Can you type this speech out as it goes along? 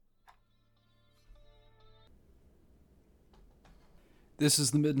This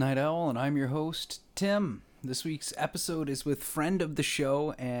is the Midnight Owl, and I'm your host, Tim. This week's episode is with friend of the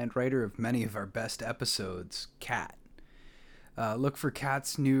show and writer of many of our best episodes, Kat. Look for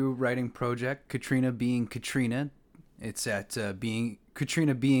Kat's new writing project, Katrina Being Katrina. It's at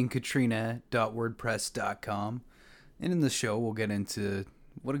katrinabeingkatrina.wordpress.com. And in the show, we'll get into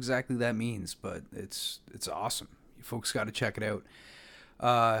what exactly that means, but it's awesome. You folks got to check it out.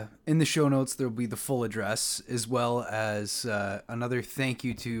 In the show notes, there'll be the full address, as well as another thank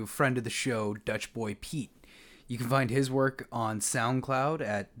you to friend of the show, Dutch Boy Pete. You can find his work on SoundCloud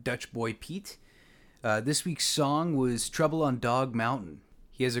at Dutch Boy Pete. This week's song was Trouble on Dog Mountain.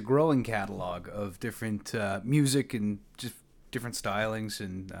 He has a growing catalog of different music and just different stylings,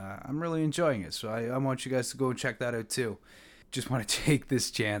 and I'm really enjoying it, so I want you guys to go and check that out too. Just want to take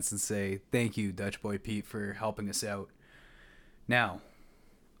this chance and say thank you, Dutch Boy Pete, for helping us out. Now,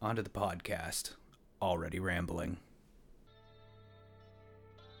 onto the podcast. Already rambling.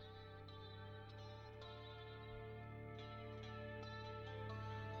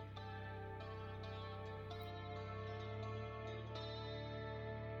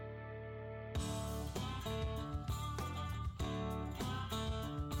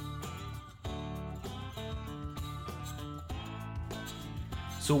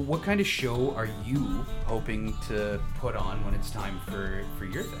 So what kind of show are you hoping to put on when it's time for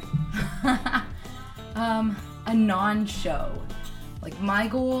your thing? A non-show. Like, my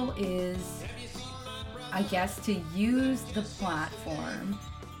goal is, I guess, to use the platform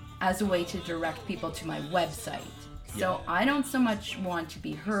as a way to direct people to my website. So I don't so much want to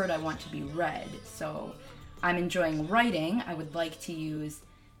be heard, I want to be read. So I'm enjoying writing. I would like to use,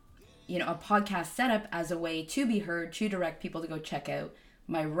 a podcast setup as a way to be heard, to direct people to go check out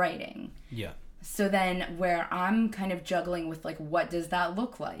my writing. Yeah. So then where I'm kind of juggling with, like, what does that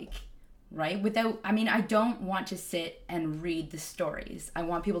look like, right? I don't want to sit and read the stories. I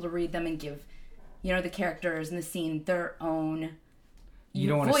want people to read them and give, the characters and the scene their own you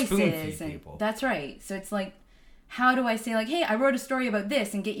don't voices. Want to spoon feed people. That's right. So it's like, how do I say, like, hey, I wrote a story about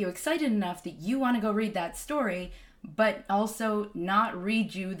this, and get you excited enough that you want to go read that story, but also not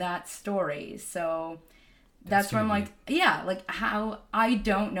read you that story. So that's where I'm like, how, I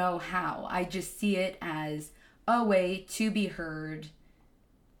don't know how. I just see it as a way to be heard,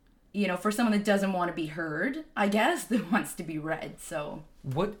 for someone that doesn't want to be heard, I guess, that wants to be read. So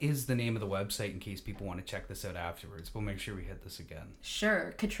what is the name of the website in case people want to check this out afterwards? We'll make sure we hit this again.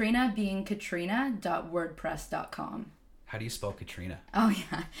 Sure. katrinabeingkatrina.wordpress.com. How do you spell Katrina? Oh,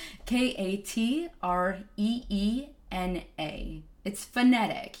 yeah. Katrina. It's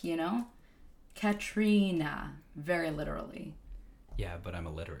phonetic, Katrina, very literally. Yeah, but I'm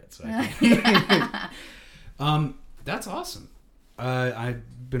illiterate, so I can't. That's awesome.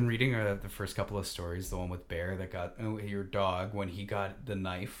 I've been reading the first couple of stories. The one with Bear that got your dog when he got the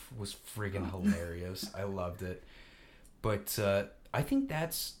knife was friggin' hilarious. I loved it. But I think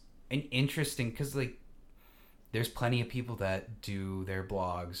that's an interesting, because there's plenty of people that do their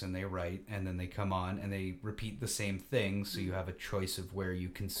blogs and they write and then they come on and they repeat the same thing, so you have a choice of where you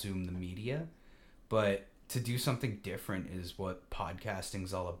consume the media. But to do something different is what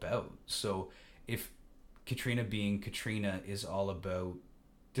podcasting's all about. So if Katrina Being Katrina is all about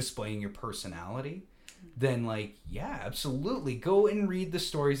displaying your personality, then absolutely go and read the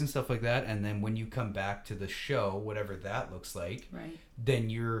stories and stuff like that, and then when you come back to the show, whatever that looks like, right, then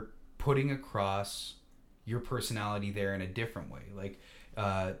you're putting across your personality there in a different way.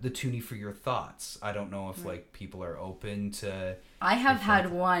 The Toonie for Your Thoughts. I don't know if people are open to. I have had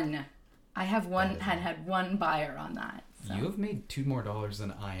one buyer on that. So. You have made $2 more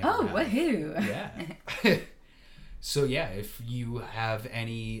than I have. Oh, woohoo! Yeah. So yeah, if you have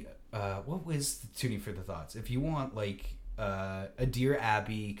any, what was the Tuning for the Thoughts? If you want a Dear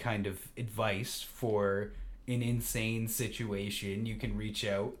Abby kind of advice for an insane situation, you can reach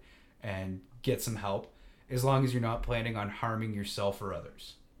out and get some help, as long as you're not planning on harming yourself or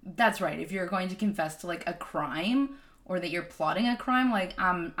others. That's right. If you're going to confess to a crime, or that you're plotting a crime,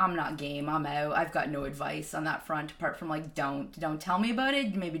 I'm not game. I'm out. I've got no advice on that front, apart from don't tell me about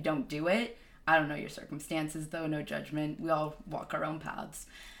it. Maybe don't do it. I don't know your circumstances, though. No judgment. We all walk our own paths.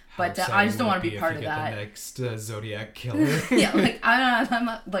 But I just don't want to be part of that. The next Zodiac killer. Yeah, I'm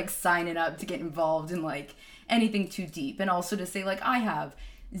not signing up to get involved in anything too deep, and also to say I have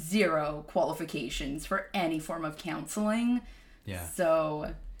zero qualifications for any form of counseling. Yeah.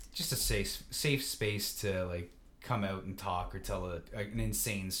 So just a safe space to come out and talk or tell an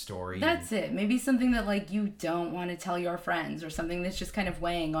insane story. That's it. Maybe something that you don't want to tell your friends, or something that's just kind of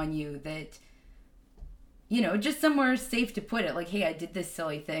weighing on you that, just somewhere safe to put it. Hey, I did this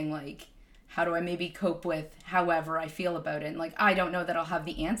silly thing. how do I maybe cope with however I feel about it? And like, I don't know that I'll have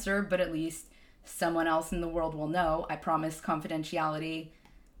the answer, but at least someone else in the world will know. I promise confidentiality,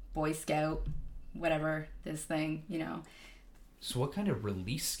 Boy Scout, whatever, this thing, you know. So what kind of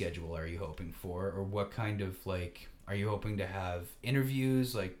release schedule are you hoping for? Or what kind of, like, are you hoping to have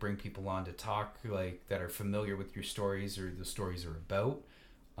interviews, like bring people on to talk, like that are familiar with your stories or the stories are about?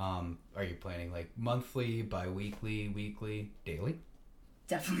 Are you planning like monthly, bi-weekly, weekly, daily?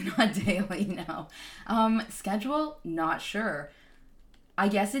 Definitely not daily, no. Schedule, not sure. I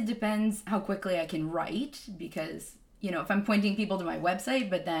guess it depends how quickly I can write, because, you know, if I'm pointing people to my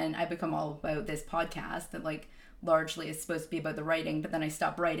website, but then I become all about this podcast that like largely is supposed to be about the writing, but then I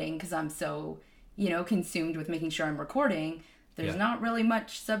stop writing because I'm so, you know, consumed with making sure I'm recording. There's not really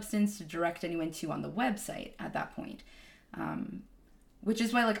much substance to direct anyone to on the website at that point. Which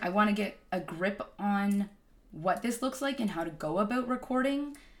is why, like, I want to get a grip on what this looks like and how to go about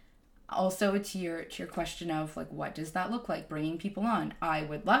recording. Also, to your question of, like, what does that look like, bringing people on? I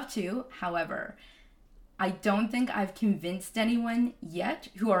would love to. However, I don't think I've convinced anyone yet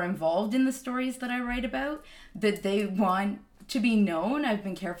who are involved in the stories that I write about that they want to be known. I've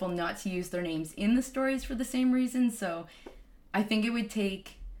been careful not to use their names in the stories for the same reason. So I think it would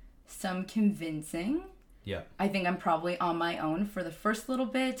take some convincing. Yeah. I think I'm probably on my own for the first little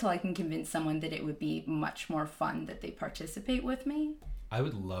bit till I can convince someone that it would be much more fun that they participate with me. I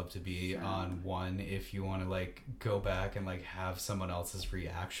would love to be on one if you want to like go back and like have someone else's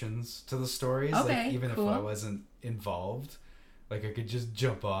reactions to the stories. Okay, like even cool. if I wasn't involved, like I could just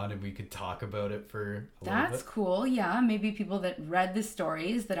jump on and we could talk about it for a little bit. That's cool. Yeah, maybe people that read the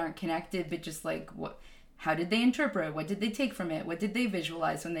stories that aren't connected, but just like how did they interpret? What did they take from it? What did they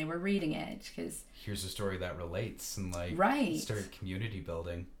visualize when they were reading it? Because here's a story that relates and like start community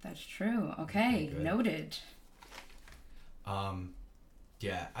building. That's true. Okay, noted.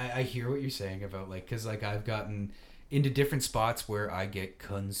 Yeah, I hear what you're saying about like, because like I've gotten into different spots where I get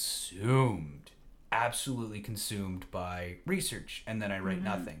absolutely consumed by research, and then I write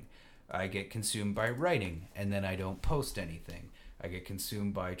nothing. I get consumed by writing, and then I don't post anything. I get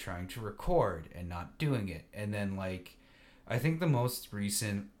consumed by trying to record and not doing it. And then like, I think the most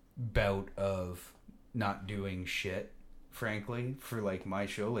recent bout of not doing shit, frankly, for like my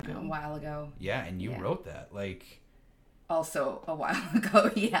show. Like, a while ago. Yeah, and you wrote that. Like... Also a while ago,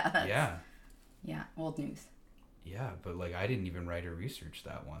 yeah. Yeah, old news. Yeah, but like I didn't even write or research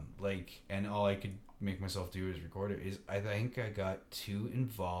that one. Like, and all I could make myself do is record it. I think I got too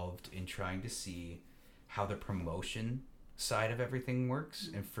involved in trying to see how the promotion side of everything works,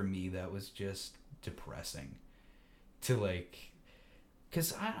 and for me that was just depressing to like,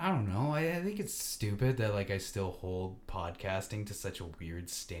 because I don't know, I think it's stupid that like I still hold podcasting to such a weird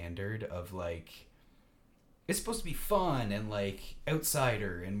standard of like, it's supposed to be fun and like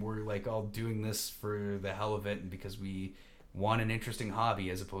outsider, and we're like all doing this for the hell of it and because we want an interesting hobby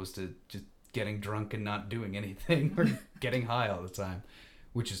as opposed to just getting drunk and not doing anything or getting high all the time,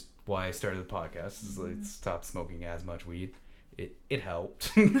 which is why I started the podcast. Is like stop smoking as much weed. It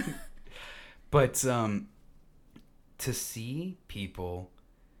helped. But to see people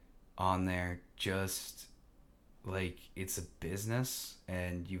on there just like it's a business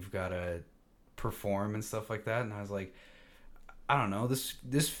and you've got to perform and stuff like that, and I was like, I don't know,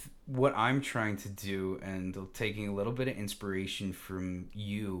 this what I'm trying to do, and taking a little bit of inspiration from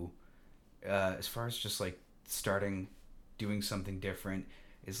you as far as just like starting doing something different,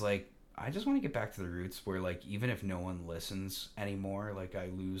 is like I just want to get back to the roots where like even if no one listens anymore, like I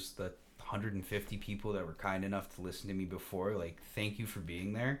lose the 150 people that were kind enough to listen to me before, like thank you for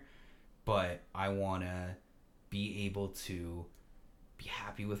being there, but I want to be able to be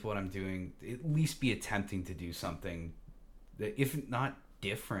happy with what I'm doing, at least be attempting to do something that, if not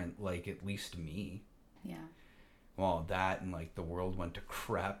different, like at least me. Yeah. Well, that and like the world went to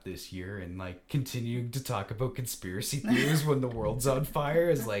crap this year, and like continuing to talk about conspiracy theories when the world's on fire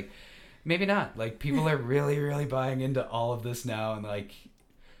is like, maybe not. Like people are really, really buying into all of this now, and like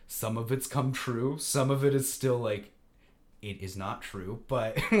some of it's come true, some of it is still like, it is not true,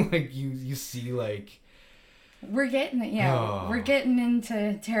 but like you see like, we're getting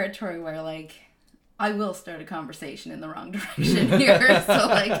into territory where like I will start a conversation in the wrong direction here. So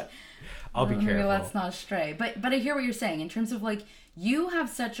like, I'll be careful. Let's not stray. But I hear what you're saying in terms of like, you have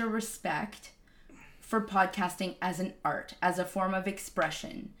such a respect for podcasting as an art, as a form of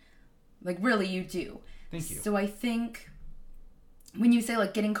expression. Like really you do. Thank you. So I think when you say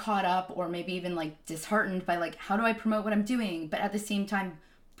like getting caught up or maybe even like disheartened by like, how do I promote what I'm doing? But at the same time,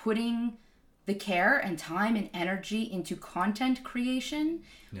 putting the care and time and energy into content creation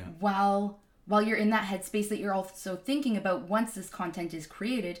while while you're in that headspace that you're also thinking about, once this content is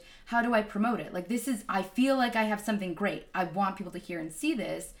created, how do I promote it? Like, I feel like I have something great. I want people to hear and see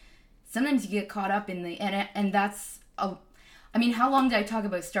this. Sometimes you get caught up in and that's I mean, how long did I talk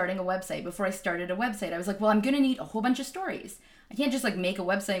about starting a website? Before I started a website, I was like, well, I'm going to need a whole bunch of stories. I can't just like make a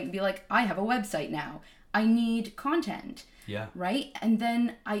website and be like, I have a website now. I need content. Yeah. Right? And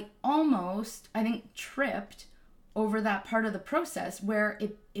then I think, tripped over that part of the process where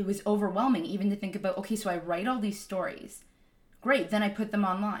it was overwhelming even to think about, okay, so I write all these stories. Great. Then I put them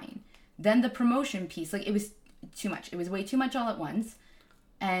online. Then the promotion piece, like, it was too much. It was way too much all at once.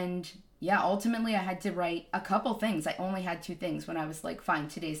 And yeah, ultimately I had to write a couple things. I only had 2 things when I was like, fine,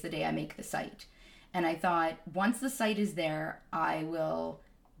 today's the day I make the site. And I thought, once the site is there, I will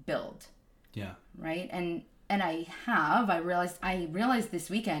build. Yeah. Right? And I realized this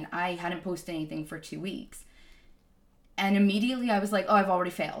weekend I hadn't posted anything for 2 weeks. And immediately I was like, oh, I've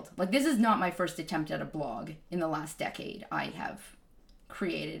already failed. Like, this is not my first attempt at a blog in the last decade. I have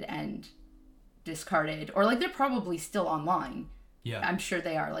created and discarded, or like, they're probably still online. Yeah. I'm sure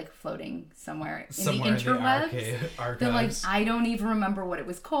they are, like, floating somewhere in the Somewhere interwebs. in the archives. That, like, I don't even remember what it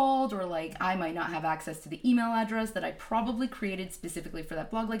was called, or like, I might not have access to the email address that I probably created specifically for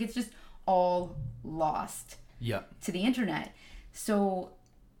that blog. Like, it's just all lost. Yeah. To the internet. So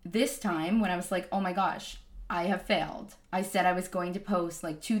this time when I was like, oh my gosh, I have failed. I said I was going to post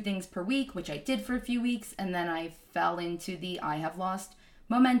like 2 things per week, which I did for a few weeks, and then I fell into I have lost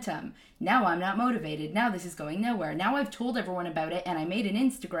momentum. Now I'm not motivated. Now this is going nowhere. Now I've told everyone about it, and I made an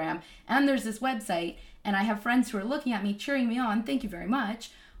Instagram, and there's this website, and I have friends who are looking at me, cheering me on. Thank you very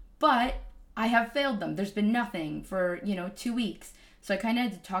much. But I have failed them. There's been nothing for, 2 weeks. So I kind of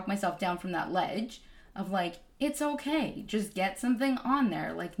had to talk myself down from that ledge of like, it's okay. Just get something on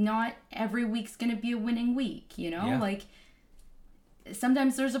there. Like, not every week's going to be a winning week, Yeah. Like,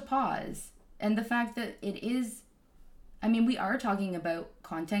 sometimes there's a pause. And the fact that we are talking about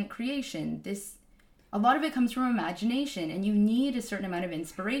content creation. A lot of it comes from imagination, and you need a certain amount of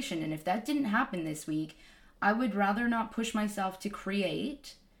inspiration. And if that didn't happen this week, I would rather not push myself to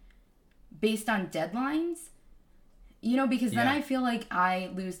create based on deadlines. Because then I feel like I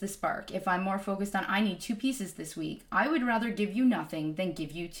lose the spark. If I'm more focused on, I need 2 pieces this week, I would rather give you nothing than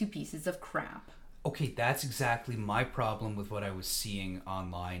give you 2 pieces of crap. Okay, that's exactly my problem with what I was seeing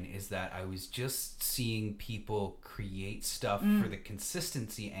online, is that I was just seeing people create stuff for the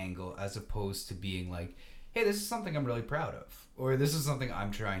consistency angle, as opposed to being like, hey, this is something I'm really proud of, or this is something I'm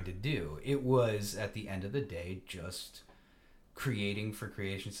trying to do. It was, at the end of the day, just creating for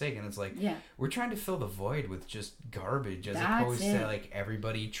creation's sake, and it's like, we're trying to fill the void with just garbage, as opposed to like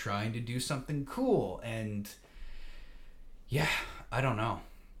everybody trying to do something cool. And I don't know.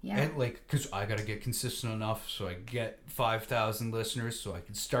 And like, because I gotta get consistent enough so I get 5,000 listeners, so I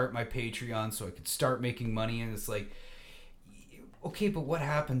can start my Patreon, so I can start making money. And it's like, okay, but what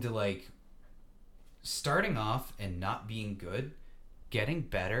happened to like starting off and not being good, getting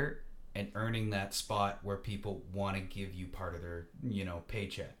better, and earning that spot where people want to give you part of their,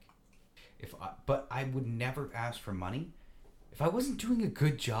 paycheck? But I would never ask for money if I wasn't doing a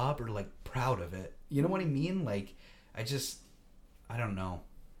good job or like proud of it. You know what I mean? Like, I don't know.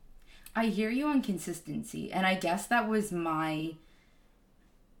 I hear you on consistency, and I guess that was my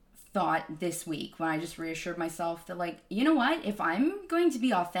thought this week when I just reassured myself that, like, you know what? If I'm going to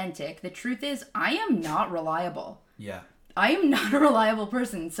be authentic, the truth is I am not reliable. Yeah. I am not a reliable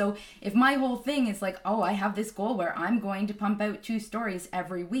person. So if my whole thing is like, oh, I have this goal where I'm going to pump out 2 stories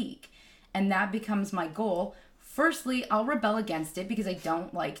every week, and that becomes my goal, firstly, I'll rebel against it because I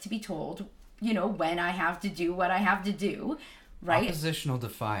don't like to be told, when I have to do what I have to do. Right? Oppositional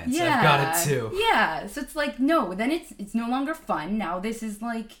defiance. Yeah. I've got it too. Yeah. So it's like, no, then it's no longer fun. Now this is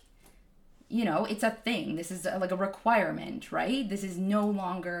like, it's a thing. This is like a requirement, right? This is no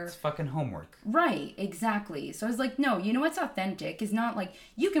longer... It's fucking homework. Right. Exactly. So I was like, no, what's authentic is not like,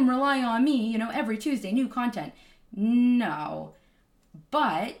 you can rely on me, every Tuesday, new content. No.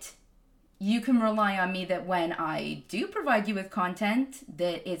 But you can rely on me that when I do provide you with content,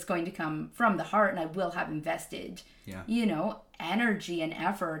 that it's going to come from the heart, and I will have invested, energy and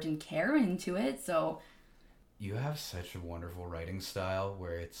effort and care into it. So you have such a wonderful writing style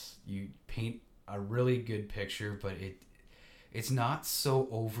where you paint a really good picture, but it's not so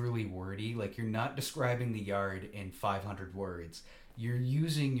overly wordy. Like, you're not describing the yard in 500 words. You're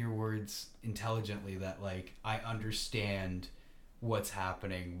using your words intelligently, that like, I understand what's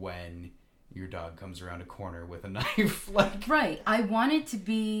happening when your dog comes around a corner with a knife. Like, right. I want it to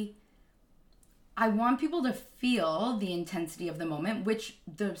be I want people to feel the intensity of the moment, which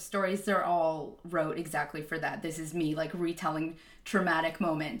the stories are all wrote exactly for that. This is me like retelling traumatic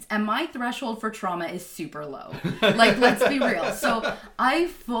moments. And my threshold for trauma is super low. Like, let's be real. So I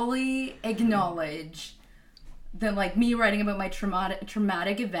fully acknowledge that, like, me writing about my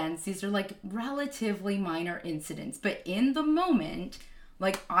traumatic events, these are like relatively minor incidents. But in the moment,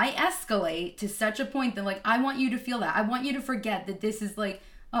 like, I escalate to such a point that, like, I want you to feel that. I want you to forget that this is like,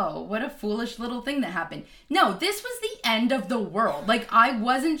 oh, what a foolish little thing that happened. No, this was the end of the world. Like, I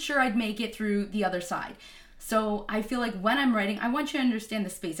wasn't sure I'd make it through the other side. So I feel like when I'm writing, I want you to understand the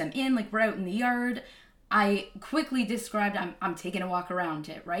space I'm in. Like, we're out in the yard. I quickly described I'm taking a walk around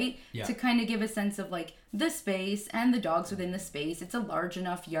it, right? Yeah. To kind of give a sense of, like, the space and the dogs within the space. It's a large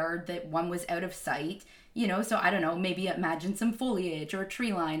enough yard that one was out of sight, you know? So I don't know, maybe imagine some foliage or a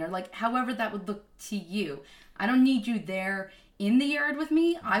tree line or, like, however that would look to you. I don't need you there in the yard with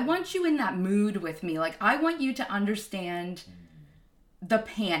me. I want you in that mood with me. Like, I want you to understand the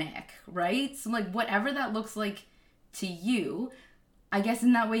panic, right? So, like, whatever that looks like to you, I guess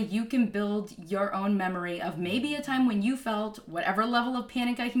in that way you can build your own memory of maybe a time when you felt whatever level of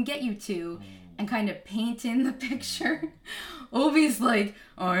panic I can get you to, and kind of paint in the picture. Obi's like,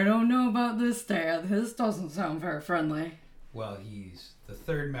 I don't know about this, Dad. This doesn't sound very friendly. Well, he's the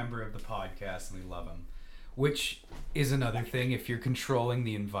third member of the podcast and we love him. Which is another thing, if you're controlling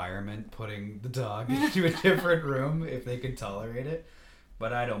the environment, putting the dog into a different room if they can tolerate it.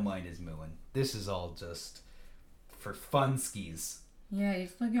 But I don't mind his mooing. This is all just for fun skis. Yeah,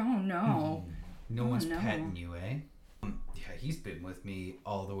 he's like, oh no. No one's petting you, eh? Yeah, he's been with me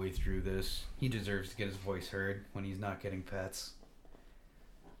all the way through this. He deserves to get his voice heard when he's not getting pets.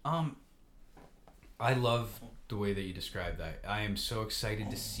 I love the way that you described that. I am so excited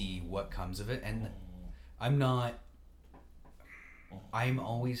to see what comes of it, and I'm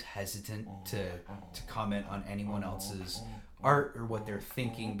always hesitant to comment on anyone else's art or what they're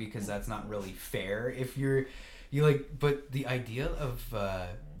thinking, because that's not really fair if you like, but the idea of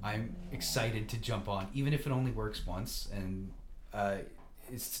I'm excited to jump on, even if it only works once, and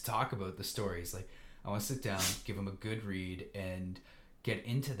is to talk about the stories. Like, I want to sit down, give them a good read, and get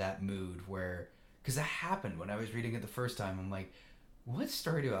into that mood where, because that happened when I was reading it the first time. I'm like, what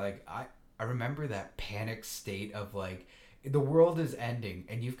story do I like? I remember that panic state of, like, the world is ending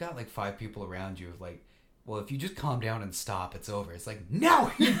and you've got like 5 people around you, like, well, if you just calm down and stop, it's over. It's like,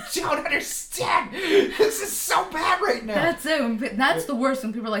 no, you don't understand. This is so bad right now. That's it. That's the worst,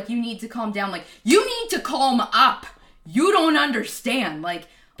 when people are like, you need to calm down. Like, you need to calm up. You don't understand. Like,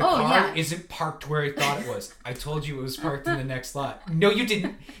 the car isn't parked where I thought it was. I told you it was parked in the next lot. No, you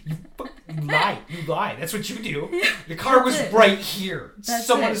didn't. You lied. You lied. That's what you do. The car was right here.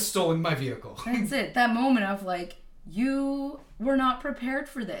 Someone has stolen my vehicle. That's it. That moment of, like, you were not prepared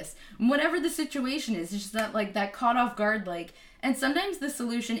for this. Whatever the situation is, it's just that, like, that caught off guard, like, and sometimes the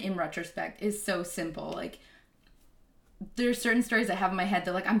solution in retrospect is so simple. Like, there's certain stories I have in my head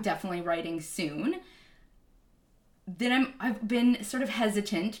that, like, I'm definitely writing soon. Then I've been sort of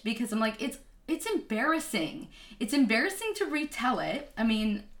hesitant because I'm like, it's embarrassing. It's embarrassing to retell it. I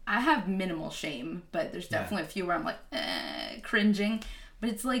mean, I have minimal shame, but there's definitely a few where I'm like, cringing. But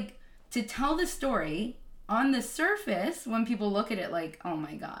it's like, to tell the story on the surface, when people look at it like, oh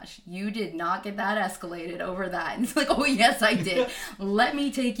my gosh, you did not get that escalated over that. And it's like, oh yes, I did. Let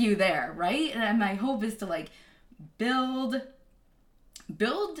me take you there, right? And my hope is to, like, build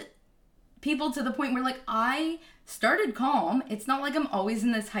people to the point where, like, I started calm. It's not like I'm always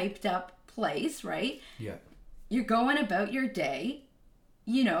in this hyped up place, right? Yeah. You're going about your day.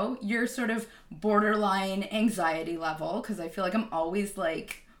 You know, you're sort of borderline anxiety level, because I feel like I'm always,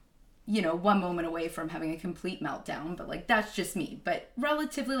 like, you know, one moment away from having a complete meltdown, but, like, that's just me. But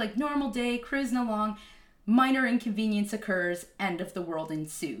relatively, like, normal day, cruising along, minor inconvenience occurs, end of the world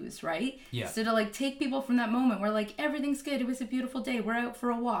ensues, right? Yeah. So to, like, take people from that moment where, like, everything's good, it was a beautiful day, we're out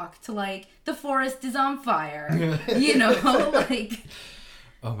for a walk, to, like, the forest is on fire, you know, like.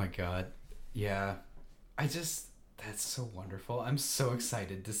 Oh my God. Yeah. That's so wonderful. I'm so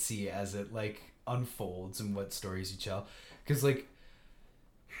excited to see as it, like, unfolds and what stories you tell. Because, like,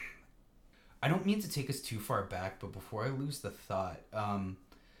 I don't mean to take us too far back, but before I lose the thought,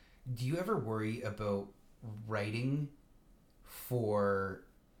 do you ever worry about writing for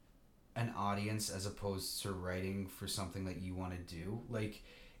an audience as opposed to writing for something that you want to do? Like,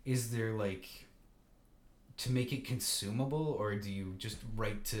 is there, like, to make it consumable, or do you just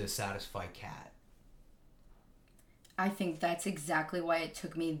write to satisfy Kat? I think that's exactly why it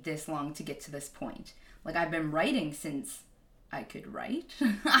took me this long to get to this point. Like, I've been writing since I could write,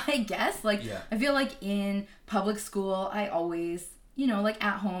 I guess. Like, I feel like in public school, I always like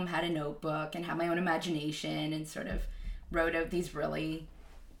at home had a notebook and had my own imagination and sort of wrote out these really,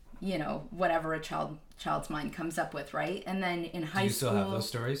 whatever a child's mind comes up with, right? And then in high school... Do you still have those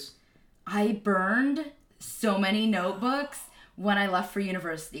stories? I burned so many notebooks when I left for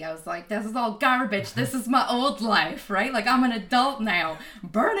university. I was like, this is all garbage. This is my old life, right? Like, I'm an adult now.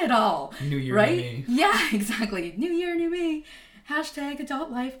 Burn it all. New year, right? New me. Yeah, exactly. New year, new me. Hashtag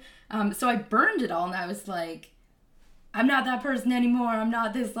adult life. So I burned it all, and I was like, I'm not that person anymore. I'm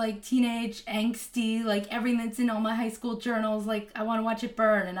not this, like, teenage, angsty, like, everything that's in all my high school journals. Like, I want to watch it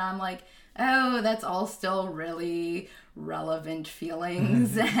burn. And I'm like, oh, that's all still really relevant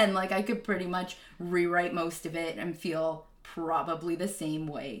feelings. And, like, I could pretty much rewrite most of it and feel probably the same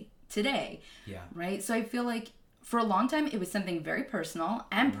way today. Yeah. Right? So I feel like for a long time, it was something very personal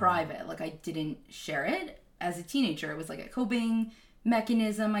and private. Like, I didn't share it as a teenager. It was like a coping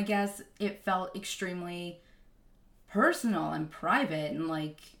mechanism, I guess. It felt extremely personal and private and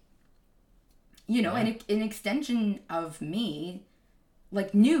like, an extension of me,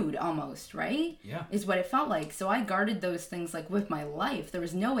 like nude almost, right? Yeah. Is what it felt like. So I guarded those things like with my life. There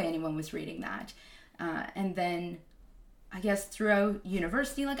was no way anyone was reading that. And then I guess throughout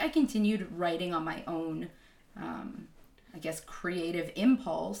university, like I continued writing on my own, creative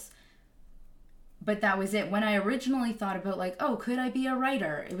impulse. But that was it. When I originally thought about like, oh, could I be a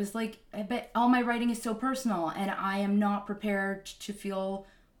writer? It was like, I bet all my writing is so personal and I am not prepared to feel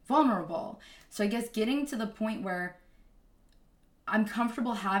vulnerable. So I guess getting to the point where I'm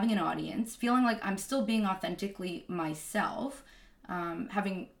comfortable having an audience, feeling like I'm still being authentically myself,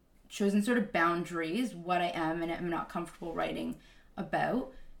 having chosen sort of boundaries, what I am and am not comfortable writing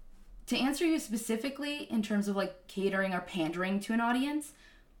about. To answer you specifically in terms of like catering or pandering to an audience,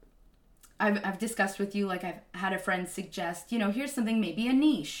 I've discussed with you, like I've had a friend suggest, here's something, maybe a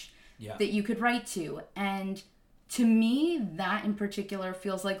niche that you could write to. And to me, that in particular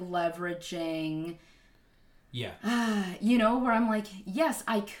feels like leveraging. Yeah. Where I'm like, yes,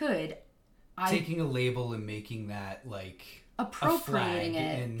 I could. Taking a label and making that like appropriating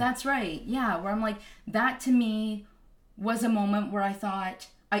it. And... That's right. Yeah. Where I'm like, that to me was a moment where I thought,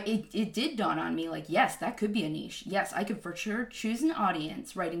 it did dawn on me, like, yes, that could be a niche. Yes, I could for sure choose an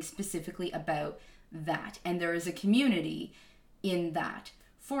audience writing specifically about that. And there is a community in that,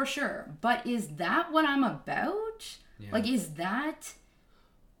 for sure. But is that what I'm about? Yeah. Like, is that,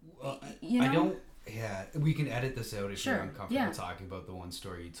 I don't, we can edit this out if you're uncomfortable talking about the one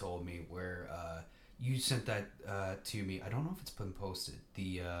story you told me where you sent that to me. I don't know if it's been posted.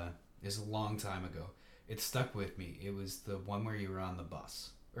 It's a long time ago. It stuck with me. It was the one where you were on the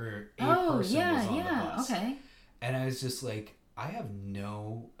bus. Or a person was on the bus. Okay. And I was just like, I have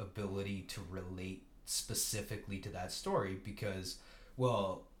no ability to relate specifically to that story because,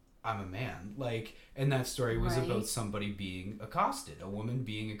 well, I'm a man. Like, and that story was about somebody being accosted, a woman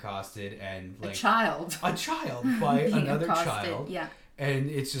being accosted and like... A child by another child. Yeah. And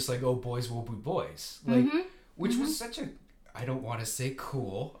it's just like, oh, boys will be boys. Like, which was such a... I don't want to say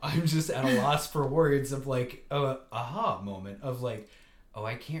cool. I'm just at a loss for words of like a aha moment of like, oh,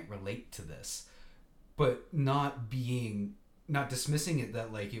 I can't relate to this, but not dismissing it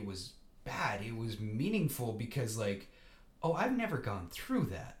that like it was bad. It was meaningful because like, oh, I've never gone through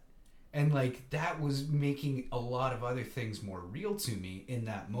that. And like, that was making a lot of other things more real to me in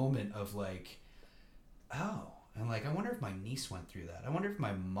that moment of like, oh, and like, I wonder if my niece went through that. I wonder if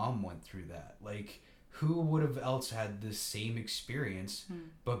my mom went through that. Like, who would have else had the same experience,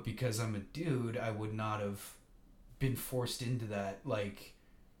 but because I'm a dude, I would not have been forced into that, like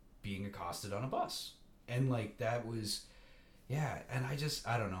being accosted on a bus. And like that was and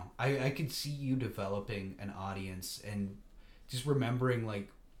I don't know, I could see you developing an audience and just remembering like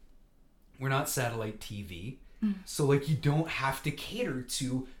we're not satellite TV, so like you don't have to cater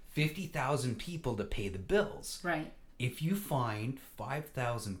to 50,000 people to pay the bills. Right. If you find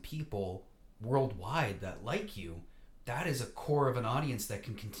 5,000 people worldwide that like you, that is a core of an audience that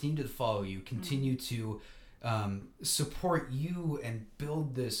can continue to follow you, continue to support you and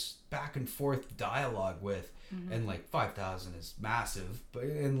build this back and forth dialogue with. And like 5,000 is massive, but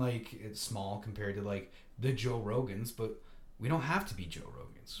and like it's small compared to like the Joe Rogans, but we don't have to be Joe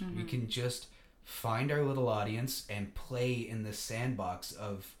Rogans. We can just find our little audience and play in the sandbox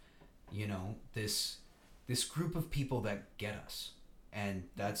of, this group of people that get us. And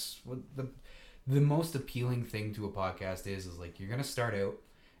that's what the most appealing thing to a podcast is like you're gonna start out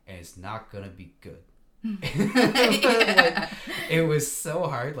and it's not gonna be good. Like, it was so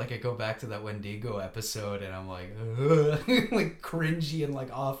hard. Like I go back to that Wendigo episode and I'm like like cringy and like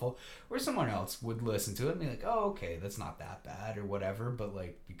awful, where someone else would listen to it and be like, oh, okay, that's not that bad or whatever, but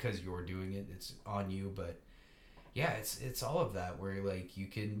like because you're doing it, it's on you. But yeah, it's all of that where like you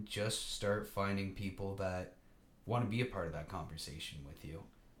can just start finding people that want to be a part of that conversation with you,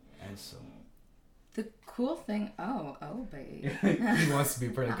 and so the cool thing. Oh, babe. he wants to be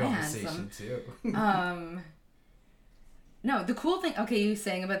a part of the conversation too. No, the cool thing. Okay, you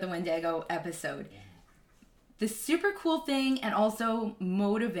saying about the Wendigo episode. The super cool thing and also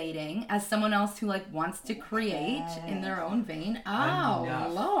motivating as someone else who like wants to create in their own vein. Oh,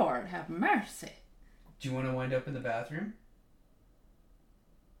 Enough. Lord, have mercy. Do you want to wind up in the bathroom?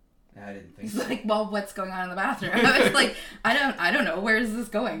 I didn't think He's so. like, well, what's going on in the bathroom? I was like, I don't know. Where is this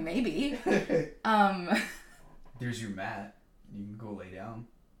going? Maybe. There's your mat. You can go lay down.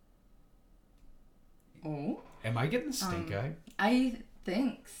 Oh. Am I getting the stink eye? I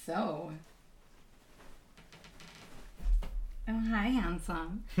think so. Oh, hi,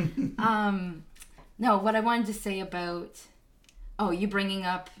 handsome. No, what I wanted to say about, you bringing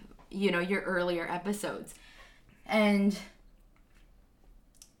up, your earlier episodes. And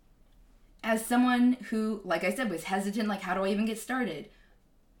as someone who, like I said, was hesitant, like, how do I even get started?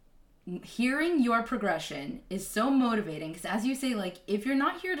 Hearing your progression is so motivating because, as you say, like, if you're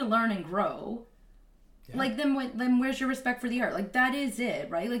not here to learn and grow, like, then where's your respect for the art? Like, that is it,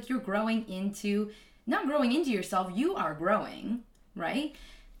 right? Like, you're growing into, not growing into yourself, you are growing, right?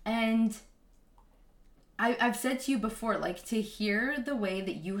 And I've said to you before, like, to hear the way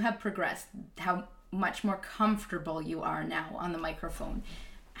that you have progressed, how much more comfortable you are now on the microphone,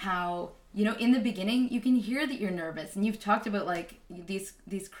 how, in the beginning, you can hear that you're nervous, and you've talked about, like, these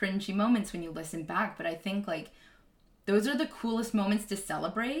cringy moments when you listen back, but I think, like, those are the coolest moments to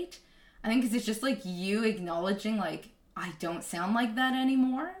celebrate. I think because it's just, like, you acknowledging, like, I don't sound like that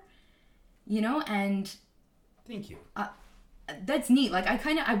anymore, and... Thank you. That's neat. Like,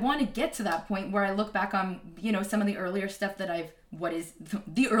 I want to get to that point where I look back on, some of the earlier stuff that what is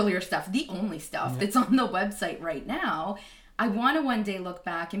the earlier stuff, the only stuff that's on the website right now. I want to one day look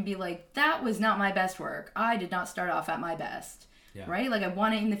back and be like, that was not my best work. I did not start off at my best, right? Like, I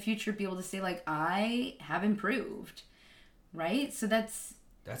want to in the future be able to say, like, I have improved, right? So that's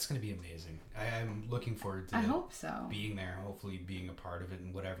going to be amazing. I'm looking forward to I hope so. being there, hopefully being a part of it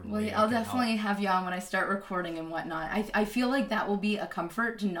in whatever well, way. I'll definitely have you on when I start recording and whatnot. I feel like that will be a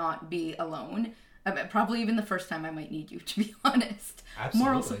comfort to not be alone. Probably even the first time I might need you, to be honest. Absolutely.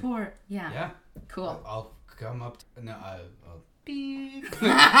 Moral support. Yeah. Yeah. Cool. I'll come up to... No, I'll beep.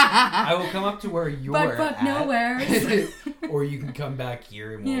 I will come up to where you're at. Nowhere. Or you can come back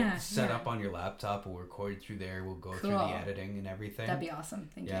here and we'll set up on your laptop. We'll record through there. We'll go through the editing and everything. That'd be awesome.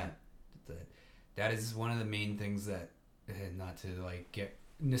 Thank you. That is one of the main things that, not to like get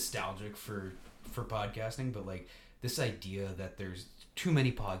nostalgic for podcasting, but like this idea that there's too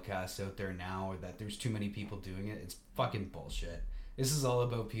many podcasts out there now or that there's too many people doing it, it's fucking bullshit. This is all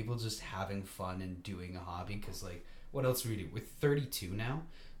about people just having fun and doing a hobby because, like, what else do we do? We're 32 now.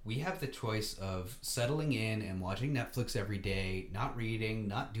 We have the choice of settling in and watching Netflix every day, not reading,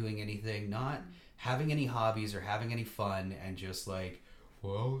 not doing anything, not having any hobbies or having any fun, and just like,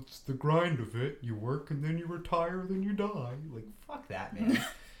 well, it's the grind of it. You work and then you retire, then you die. Like, fuck that, man.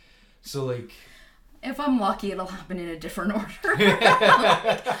 So, like... If I'm lucky, it'll happen in a different order.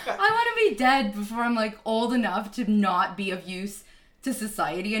 I want to be dead before I'm, like, old enough to not be of use to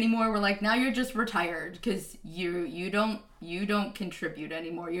society anymore. We're like, now you're just retired because you don't contribute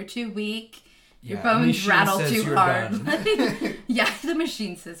anymore. You're too weak. Your bones rattle too hard. Yeah, the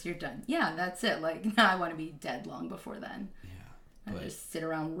machine says you're done. Yeah, that's it. Like, now I want to be dead long before then. I just sit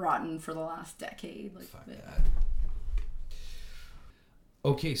around rotten for the last decade. Like, fuck that.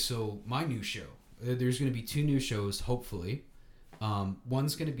 Okay, so my new show. There's going to be 2 new shows, hopefully.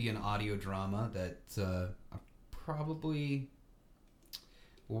 One's going to be an audio drama that I probably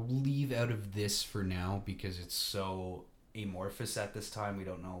will leave out of this for now because it's so amorphous at this time. We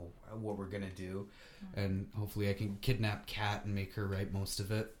don't know what we're going to do. And hopefully I can kidnap Kat and make her write most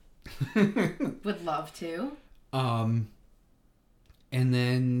of it. Would love to. And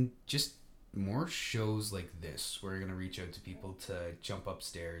then just more shows like this. We're going to reach out to people to jump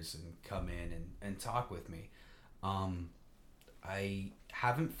upstairs and come in and talk with me. I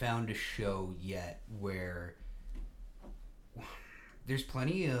haven't found a show yet where there's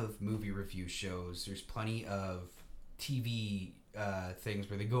plenty of movie review shows. There's plenty of TV things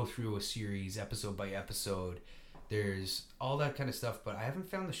where they go through a series episode by episode. There's all that kind of stuff, but I haven't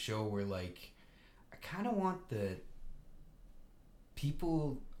found the show where, like, I kind of want the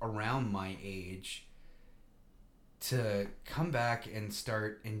people around my age to come back and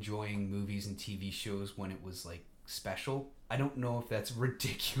start enjoying movies and TV shows when it was, like, special. I don't know if that's a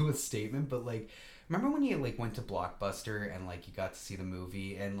ridiculous statement, but, like, remember when you, like, went to Blockbuster and, like, you got to see the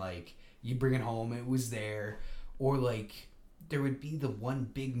movie and, like, you bring it home, it was there, or like there would be the one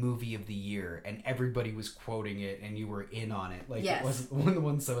big movie of the year and everybody was quoting it and you were in on it. Like it wasn't one of the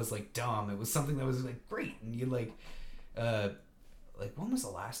ones that was like dumb. It was something that was like great, and you like when was the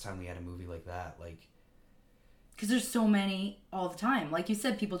last time we had a movie like that? Like, because there's so many all the time. Like you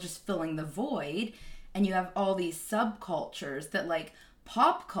said, people just filling the void, and you have all these subcultures that, like,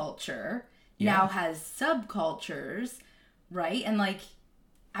 pop culture now has subcultures, right? And like,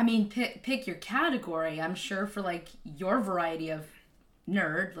 I mean, pick your category. I'm sure for like your variety of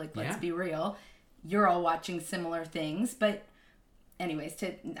nerd, like, let's be real, you're all watching similar things. But anyways,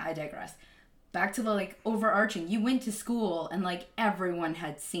 I digress. Back to the like overarching. You went to school and like everyone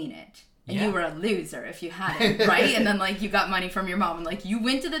had seen it. And you were a loser if you hadn't, right? And then like you got money from your mom and like you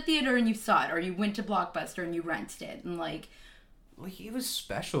went to the theater and you saw it, or you went to Blockbuster and you rented it, and like it was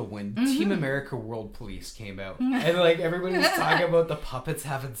special when Team America World Police came out, and like everybody was talking about the puppets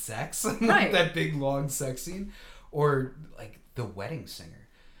having sex, like that big long sex scene, or like The Wedding Singer,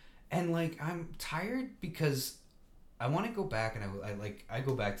 and like I'm tired because I want to go back and I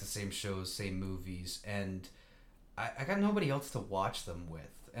go back to same shows, same movies, and I got nobody else to watch them with,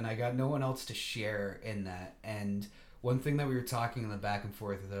 and I got no one else to share in that. And one thing that we were talking in the back and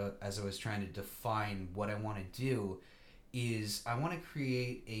forth as I was trying to define what I want to do is I want to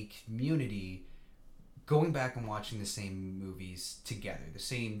create a community going back and watching the same movies together, the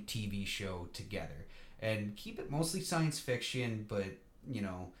same TV show together, and keep it mostly science fiction, but, you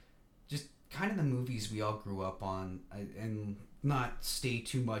know, just kind of the movies we all grew up on, and not stay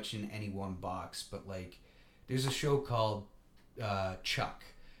too much in any one box. But like, there's a show called Chuck,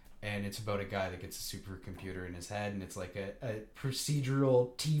 and it's about a guy that gets a supercomputer in his head, and it's like a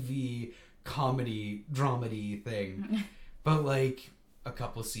procedural TV comedy dramedy thing. But like a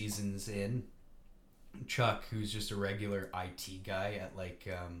couple seasons in, Chuck, who's just a regular IT guy at like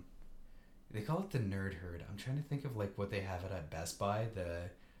they call it the Nerd Herd. I'm trying to think of like what they have it at Best Buy, the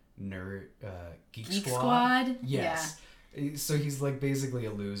Nerd Geek Squad. Yes. Yeah. So he's like basically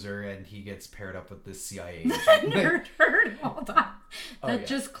a loser, and he gets paired up with this CIA agent. Nerd Herd. Hold on. That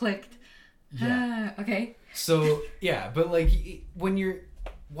just clicked. Yeah. Okay. So yeah, but like when you're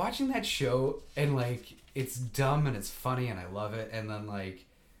watching that show and like it's dumb and it's funny and I love it, and then like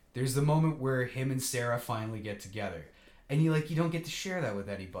there's the moment where him and Sarah finally get together, and you don't get to share that with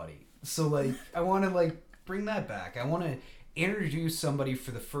anybody. So like I want to like bring that back. I want to introduce somebody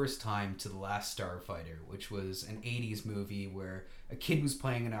for the first time to The Last Starfighter, which was an 80s movie where a kid was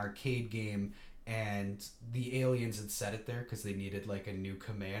playing an arcade game and the aliens had set it there because they needed like a new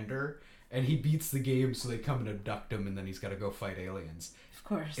commander, and he beats the game, so they come and abduct him, and then he's got to go fight aliens. Of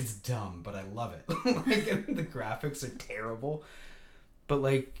course. It's dumb, but I love it. Like, the graphics are terrible. But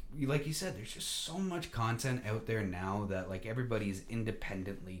like you said, there's just so much content out there now that like everybody's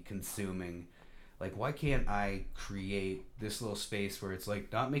independently consuming. Like, why can't I create this little space where it's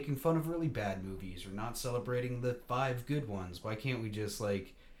like not making fun of really bad movies or not celebrating the 5 good ones? Why can't we just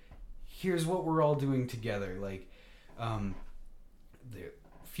like, here's what we're all doing together? Like, the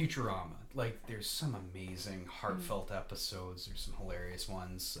Futurama. Like, there's some amazing heartfelt episodes. There's some hilarious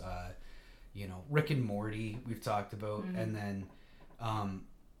ones. You know, Rick and Morty we've talked about. And then,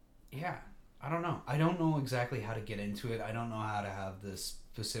 yeah, I don't know. I don't know exactly how to get into it. I don't know how to have the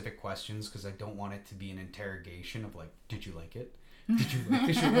specific questions because I don't want it to be an interrogation of like, did you like it? Did you like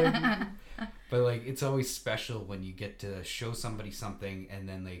the show? But like, it's always special when you get to show somebody something and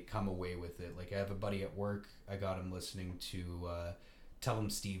then they come away with it. Like, I have a buddy at work. I got him listening to Tell Him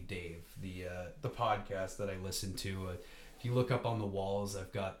Steve Dave, the podcast that I listen to. If you look up on the walls,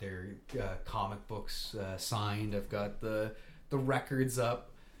 I've got their comic books signed. I've got the records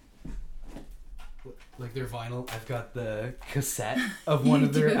up, like their vinyl. I've got the cassette of one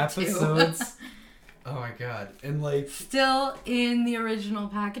of their episodes. Oh my god. And like, still in the original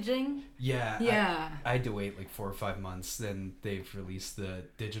packaging? Yeah. I had to wait like 4 or 5 months, then they've released the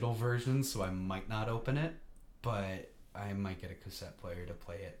digital version, so I might not open it, but I might get a cassette player to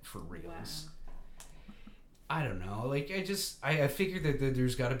play it for reals. Wow. I don't know. Like, I figured that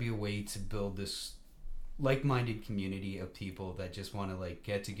there's got to be a way to build this like-minded community of people that just want to like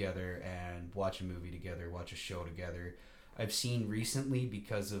get together and watch a movie together, watch a show together. I've seen recently,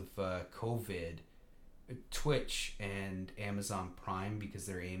 because of COVID, Twitch and Amazon Prime, because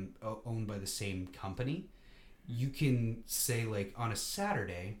they're owned by the same company, you can say like on a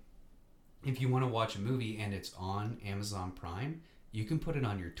Saturday, if you want to watch a movie and it's on Amazon Prime, you can put it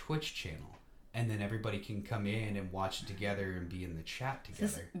on your Twitch channel, and then everybody can come in and watch it together and be in the chat together.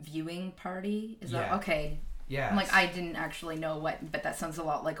 Is this viewing party? Is that okay? Yeah. I'm like, I didn't actually know what, but that sounds a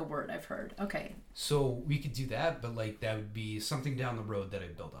lot like a word I've heard. Okay. So we could do that, but like that would be something down the road that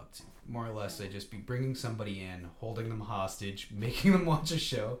I'd build up to. More or less, I'd just be bringing somebody in, holding them hostage, making them watch a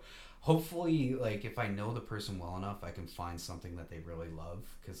show. Hopefully, like, if I know the person well enough, I can find something that they really love.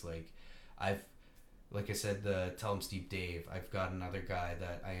 Because, like I said, the Tell 'em Steve Dave, I've got another guy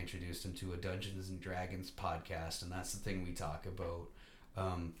that I introduced him to a Dungeons and Dragons podcast, and that's the thing we talk about.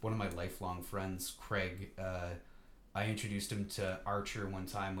 One of my lifelong friends, Craig, I introduced him to Archer one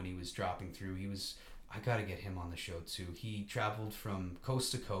time when he was dropping through. I gotta get him on the show too. He traveled from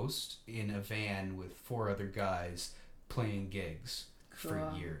coast to coast in a van with 4 other guys playing gigs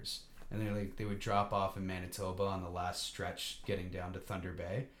for years. And they would drop off in Manitoba on the last stretch getting down to Thunder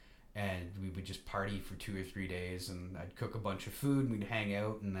Bay. And we would just party for 2 or 3 days, and I'd cook a bunch of food, and we'd hang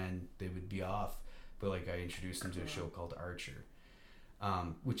out, and then they would be off. But like I introduced them to a show called Archer,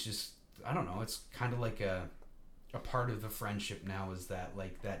 which is, I don't know, it's kind of like a part of the friendship now, is that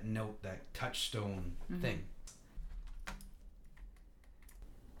like that note, that touchstone thing.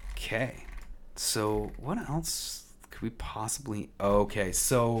 Okay, so what else could we possibly... Okay,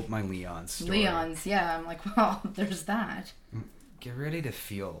 so my Leon's story. Leon's, yeah. I'm like, well, there's that. Get ready to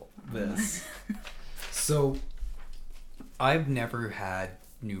feel this. So, I've never had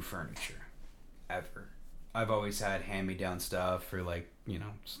new furniture, ever. I've always had hand-me-down stuff, or like, you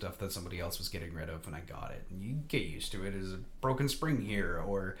know, stuff that somebody else was getting rid of when I got it. And you get used to it. There's a broken spring here,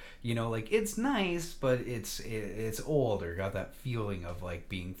 or, you know, like, it's nice, but it's old, or got that feeling of like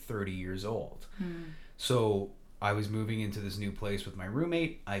being 30 years old. So I was moving into this new place with my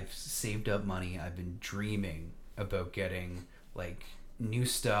roommate. I've saved up money. I've been dreaming about getting like new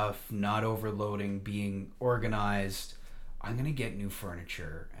stuff, not overloading, being organized. I'm gonna get new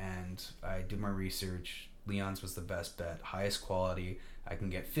furniture, and I did my research. Leon's was the best bet, highest quality. I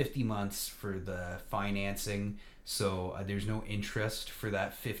can get 50 months for the financing, so there's no interest for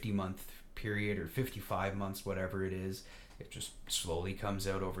that 50-month period, or 55 months, whatever it is. It just slowly comes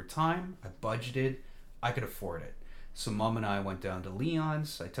out over time. I budgeted, I could afford it. So Mom and I went down to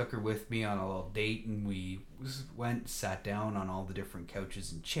Leon's. I took her with me on a little date, and we sat down on all the different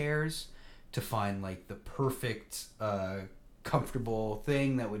couches and chairs to find like the perfect comfortable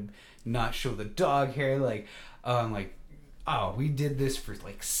thing that would not show the dog hair. We did this for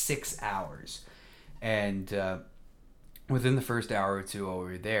like 6 hours, and within the first hour or two while we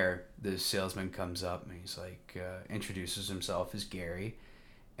were there, the salesman comes up and he's like, introduces himself as Gary,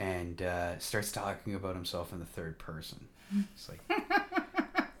 and starts talking about himself in the third person. It's like,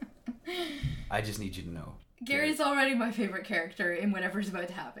 I just need you to know, Gary's already my favorite character in whatever's about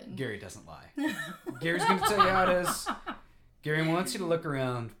to happen. Gary doesn't lie. Gary's going to tell you how it is. Gary wants you to look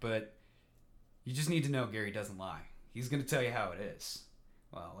around, but you just need to know Gary doesn't lie. He's going to tell you how it is.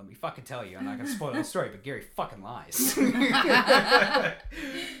 Well, let me fucking tell you. I'm not going to spoil the story, but Gary fucking lies.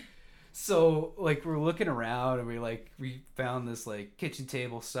 So, like, we're looking around, and we found this, like, kitchen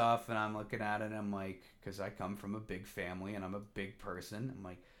table stuff, and I'm looking at it, and I'm like, because I come from a big family, and I'm a big person, I'm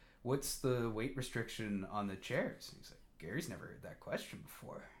like, what's the weight restriction on the chairs? And he's like, Gary's never heard that question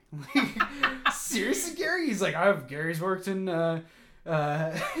before. I'm like, seriously, Gary? He's like, Gary's worked in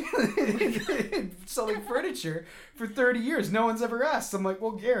selling furniture for 30 years. No one's ever asked. I'm like,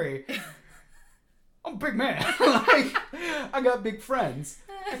 well, Gary, I'm a big man. Like, I got big friends.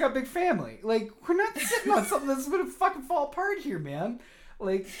 I got a big family. Like, we're not sitting on something that's gonna fucking fall apart here, man.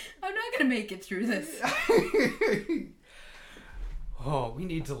 Like, I'm not gonna make it through this. Oh, we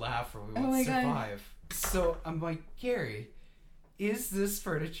need to laugh or we won't survive. God. So I'm like, Gary, is this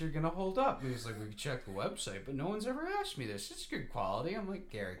furniture gonna hold up? And he's like, we can check the website, but no one's ever asked me this. It's good quality. I'm like,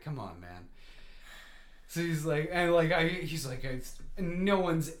 Gary, come on, man. So he's like, no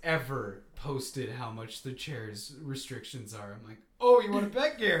one's ever posted how much the chair's restrictions are. I'm like, oh, you want to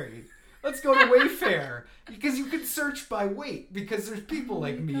bet, Gary? Let's go to Wayfair, because you can search by weight, because there's people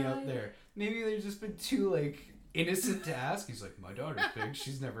like me out there. Maybe they've just been too like innocent to ask. He's like, my daughter's big.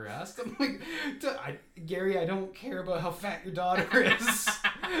 She's never asked. I'm like, Gary, I don't care about how fat your daughter is.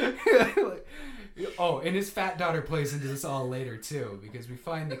 Like, oh, and his fat daughter plays into this all later too, because we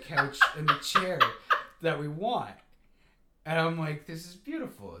find the couch and the chair that we want. And I'm like, this is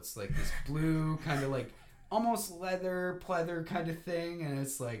beautiful. It's like this blue kind of like almost leather, pleather kind of thing. And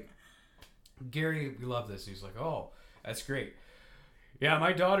it's like, Gary, we love this. And he's like, oh, that's great. Yeah,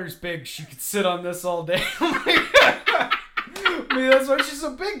 my daughter's big. She could sit on this all day. I mean, that's why she's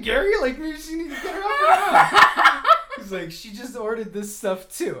so big, Gary. Like, maybe she needs to get her up and down. He's like, she just ordered this stuff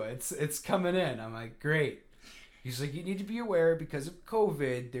too. It's coming in. I'm like, great. He's like, you need to be aware, because of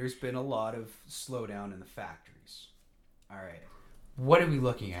COVID, there's been a lot of slowdown in the factories. All right. what are we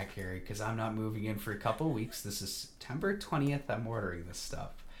looking at, Gary? Because I'm not moving in for a couple of weeks. This is September 20th. I'm ordering this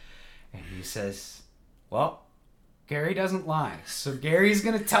stuff. And he says, well, Gary doesn't lie. So Gary's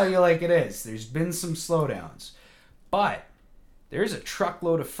going to tell you like it is. There's been some slowdowns. But there's a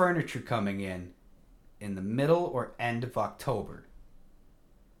truckload of furniture coming in the middle or end of October.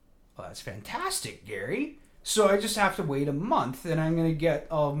 Well, that's fantastic, Gary. So I just have to wait a month and I'm going to get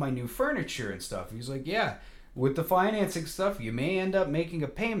all of my new furniture and stuff. He's like, yeah, with the financing stuff, you may end up making a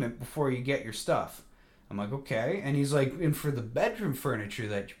payment before you get your stuff. I'm like, okay. And he's like, and for the bedroom furniture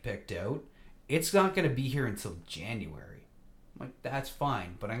that you picked out, it's not going to be here until January. I'm like, that's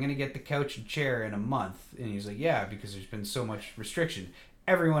fine, but I'm going to get the couch and chair in a month. And he's like, yeah, because there's been so much restriction.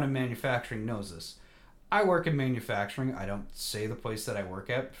 Everyone in manufacturing knows this. I work in manufacturing. I don't say the place that I work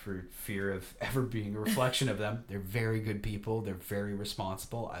at for fear of ever being a reflection of them. They're very good people. They're very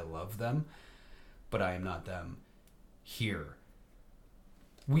responsible. I love them. But I am not them here.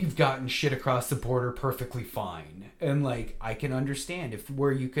 We've gotten shit across the border perfectly fine. And, like, I can understand if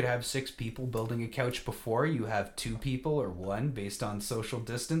where you could have 6 people building a couch before, you have 2 people or 1 based on social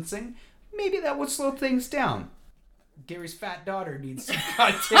distancing, maybe that would slow things down. Gary's fat daughter needs some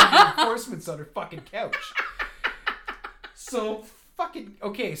goddamn reinforcements on her fucking couch. So, fucking...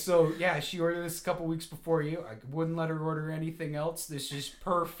 Okay, so, yeah, she ordered this a couple weeks before you. I wouldn't let her order anything else. This is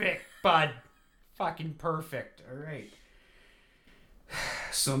perfect, bud. Fucking perfect. All right.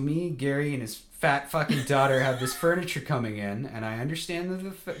 So me, Gary, and his fat fucking daughter have this furniture coming in, and I understand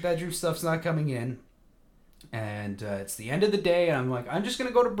that the bedroom stuff's not coming in. And it's the end of the day, and I'm like, I'm just going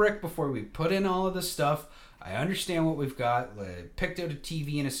to go to Brick before we put in all of this stuff. I understand what we've got. I picked out a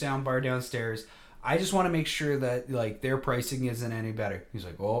TV and a sound bar downstairs. I just want to make sure that, like, their pricing isn't any better. He's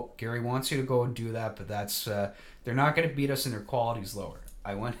like, well, Gary wants you to go and do that, but that's they're not going to beat us and their quality's lower.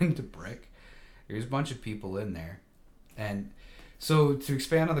 I went into Brick. There's a bunch of people in there. And so to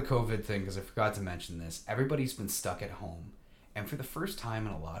expand on the COVID thing, because I forgot to mention this, everybody's been stuck at home. And for the first time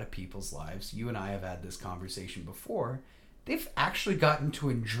in a lot of people's lives, you and I have had this conversation before, they've actually gotten to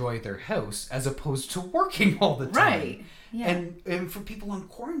enjoy their house as opposed to working all the time. Right. Yeah. And for people on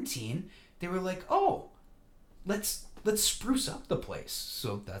quarantine, they were like, oh, let's spruce up the place.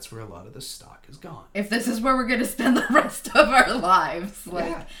 So that's where a lot of the stock is gone. If this is where we're going to spend the rest of our lives.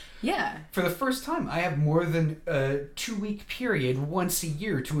 Like, yeah. For the first time, I have more than a 2-week period once a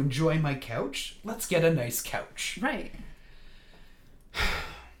year to enjoy my couch. Let's get a nice couch. Right.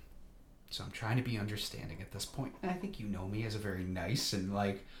 So I'm trying to be understanding at this point. And I think you know me as a very nice and,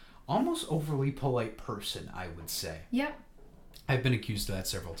 like, almost overly polite person, I would say. Yep. I've been accused of that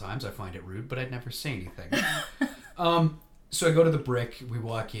several times. I find it rude, but I'd never say anything. So I go to the Brick, we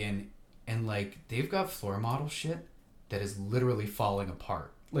walk in, and, like, they've got floor model shit that is literally falling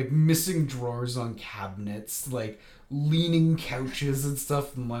apart. Like, missing drawers on cabinets, like, leaning couches and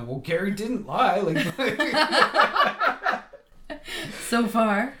stuff. I'm like, well, Gary didn't lie. Like, so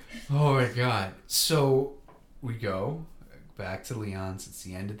far. Oh, my God. So we go back to Leon's. It's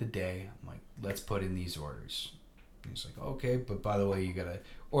the end of the day. I'm like, let's put in these orders. And he's like, okay, but by the way, you got to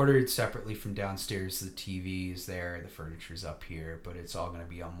order it separately from downstairs. The TV is there. The furniture's up here, but it's all going to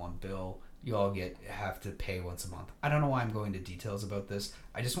be on one bill. You all have to pay once a month. I don't know why I'm going to details about this.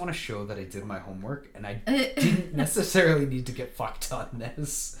 I just want to show that I did my homework and I didn't necessarily need to get fucked on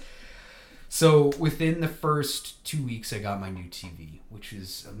this. So within the first 2 weeks, I got my new TV, which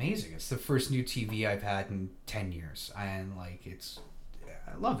is amazing. It's the first new TV I've had in 10 years. And, like,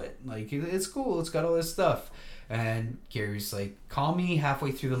 I love it. Like, it's cool. It's got all this stuff. And Gary's like, call me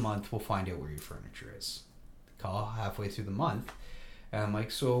halfway through the month. We'll find out where your furniture is. Call halfway through the month. And I'm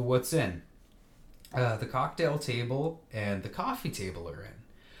like, so what's in? The cocktail table and the coffee table are in.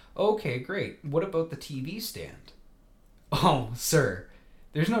 Okay, great. What about the TV stand? Oh, sir,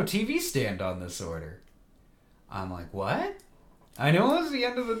 there's no TV stand on this order. I'm like, what? I know it's the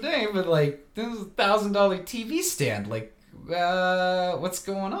end of the day, but, like, this is a $1,000 TV stand. Like, what's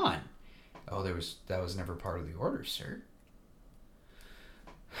going on? Oh, that was never part of the order, sir.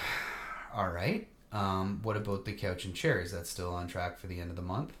 All right. What about the couch and chair? Is that still on track for the end of the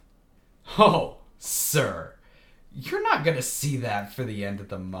month? Oh, sir, you're not gonna see that for the end of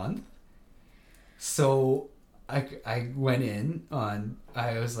the month. So I went in on.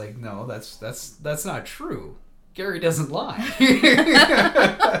 I was like, no, that's not true. Gary doesn't lie.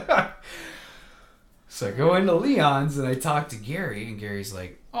 So I go into Leon's and I talk to Gary, and Gary's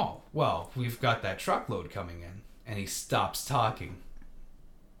like, oh, well, we've got that truckload coming in. And he stops talking.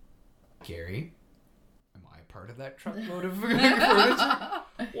 Gary, part of that truckload of furniture?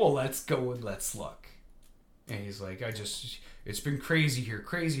 Well, let's go and let's look. And he's like, it's been crazy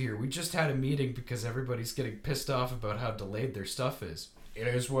here. We just had a meeting because everybody's getting pissed off about how delayed their stuff is. It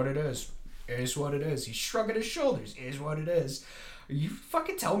is what it is. It is what it is. He's shrugging his shoulders. It is what it is. You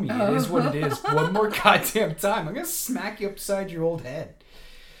fucking tell me it is what it is one more goddamn time. I'm going to smack you upside your old head.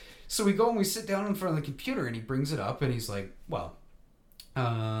 So we go and we sit down in front of the computer and he brings it up and he's like, well,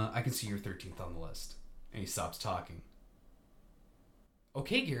 I can see you're 13th on the list. And he stops talking.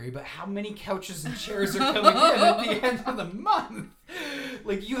 Okay, Gary, but how many couches and chairs are coming in at the end of the month?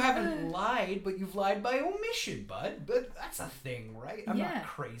 Like, you haven't lied, but you've lied by omission, bud. But that's a thing, right? I'm not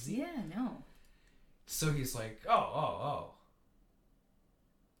crazy. Yeah, no. So he's like, oh.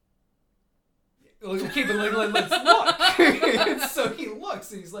 Okay, but let's look. So he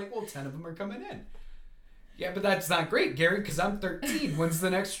looks, and he's like, well, 10 of them are coming in. Yeah, but that's not great, Gary, because I'm 13. When's the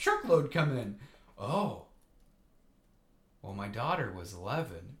next truckload coming in? Oh. Well, my daughter was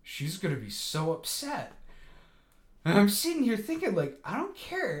 11. She's going to be so upset. And I'm sitting here thinking, like, I don't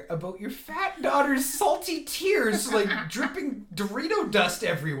care about your fat daughter's salty tears, like, dripping Dorito dust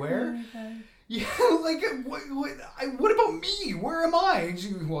everywhere. Oh my God. Yeah, like, what about me? Where am I? And she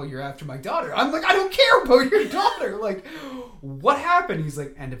goes, well, you're after my daughter. I'm like, I don't care about your daughter. Like, what happened? He's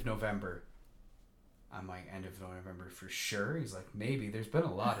like, end of November. I'm like, end of November for sure? He's like, maybe. There's been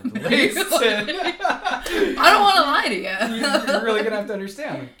a lot of delays. I don't want to lie to you. You're really going to have to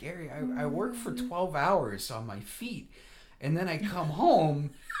understand. Like, Gary, I work for 12 hours on my feet. And then I come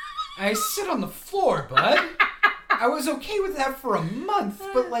home and I sit on the floor, bud. I was okay with that for a month.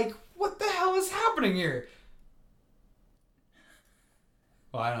 But, like, what the hell is happening here?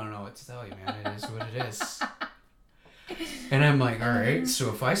 Well, I don't know what to tell you, man. It is what it is. And I'm like, all right, so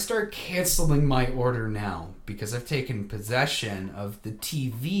if I start canceling my order now because I've taken possession of the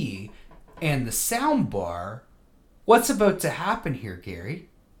TV and the sound bar, what's about to happen here, Gary?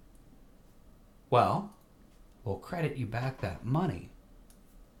 Well, we'll credit you back that money.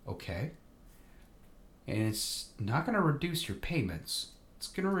 Okay? And it's not going to reduce your payments. It's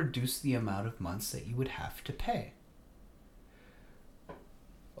going to reduce the amount of months that you would have to pay.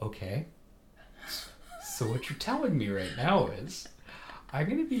 Okay? So what you're telling me right now is I'm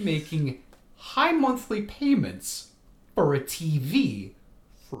going to be making high monthly payments for a TV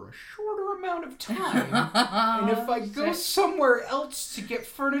for a shorter amount of time. And if I go somewhere else to get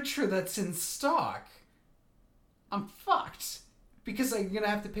furniture that's in stock, I'm fucked. Because I'm going to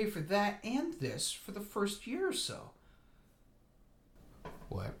have to pay for that and this for the first year or so.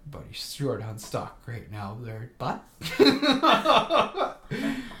 What? Buddy, short on stock right now there, but this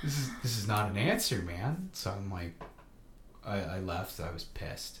is not an answer, man. So I'm like, I left. I was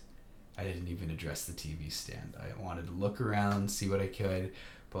pissed. I didn't even address the TV stand. I wanted to look around, see what I could.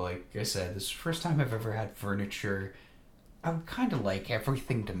 But like I said, this is the first time I've ever had furniture. I would kind of like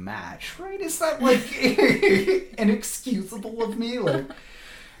everything to match, right? Is that like inexcusable of me? Like,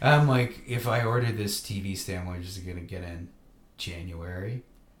 I'm like, if I order this TV stand, we're just gonna get in January.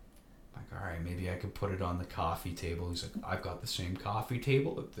 I'm like, all right, maybe I could put it on the coffee table. He's like, I've got the same coffee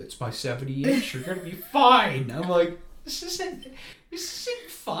table. If it's my 70-inch, you're gonna be fine. I'm like, this isn't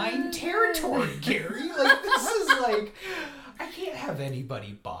fine territory, Gary. Like, this is like, I can't have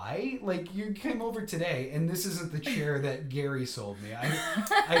anybody buy. Like, you came over today, and this isn't the chair that Gary sold me.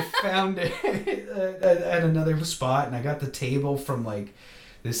 I found it at another spot, and I got the table from like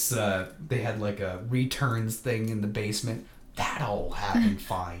this. They had like a returns thing in the basement. That all happened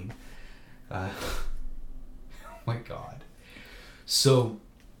fine. Oh my God. So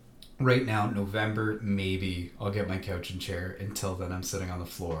right now, November, maybe I'll get my couch and chair. Until then, I'm sitting on the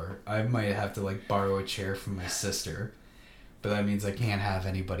floor. I might have to like borrow a chair from my sister, but that means I can't have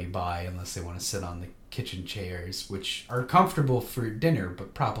anybody buy unless they want to sit on the kitchen chairs, which are comfortable for dinner,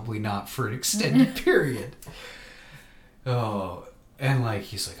 but probably not for an extended period. Oh, and like,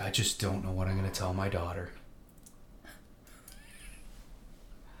 he's like, I just don't know what I'm going to tell my daughter.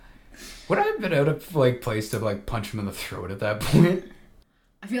 Would I have been out of like place to like punch him in the throat at that point?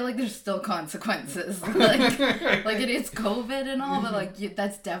 I feel like there's still consequences. like it is COVID and all, but like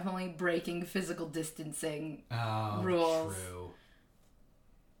that's definitely breaking physical distancing rules. True.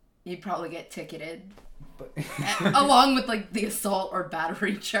 You'd probably get ticketed, but along with like the assault or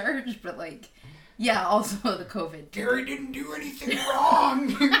battery charge. But like, yeah, also the COVID. Gary didn't do anything wrong.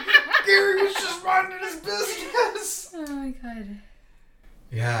 Gary was just minding his business. Oh my God.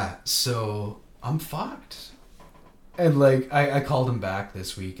 Yeah, so I'm fucked. And like, I called him back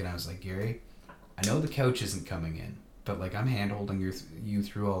this week and I was like, Gary, I know the couch isn't coming in, but like, I'm hand-holding you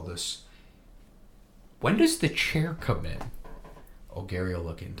through all this. When does the chair come in? Oh, Gary will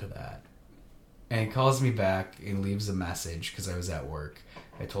look into that. And he calls me back and leaves a message because I was at work.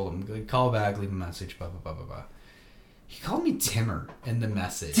 I told him, like, call back, leave a message, blah, blah, blah, blah, blah. He called me Timmer in the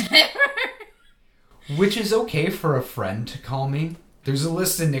message. Which is okay for a friend to call me. There's a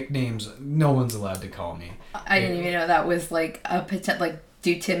list of nicknames no one's allowed to call me. I didn't even know that was like a potential. Like,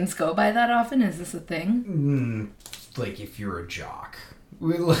 do Tims go by that often? Is this a thing? Like if you're a jock.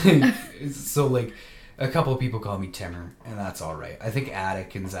 Like, so like a couple of people call me Timmer, and that's all right. I think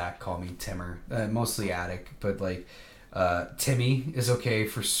Attic and Zach call me Timmer. Mostly Attic, but like Timmy is okay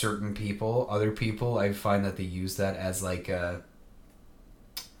for certain people. Other people, I find that they use that as like a...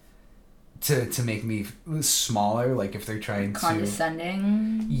 To make me smaller, like if they're trying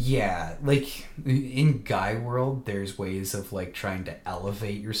condescending. Yeah, like in guy world, there's ways of like trying to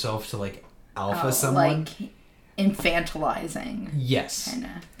elevate yourself to like alpha someone. Like infantilizing. Yes.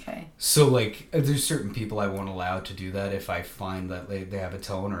 Kinda. Okay. So like, there's certain people I won't allow to do that if I find that they have a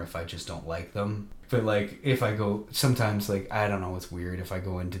tone or if I just don't like them. But like, if I go, sometimes like, I don't know, it's weird. If I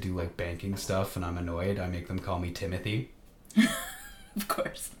go in to do like banking stuff and I'm annoyed, I make them call me Timothy. Of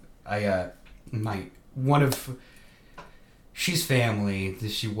course. She's family.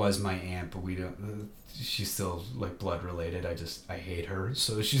 She was my aunt, but we don't, she's still like blood related. I hate her.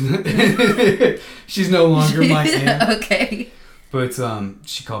 So she's no longer my aunt. Okay. But,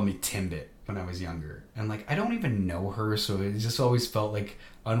 she called me Timbit when I was younger. And like, I don't even know her. So it just always felt like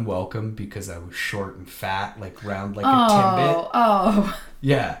unwelcome because I was short and fat, like round like a Timbit. Oh.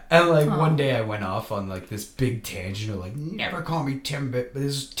 Yeah, and like one day I went off on like this big tangent of like, never call me Timbit, but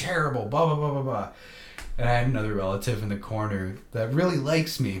this is terrible, blah, blah, blah, blah, blah. And I had another relative in the corner that really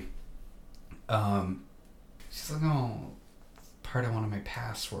likes me. She's like, oh, part of one of my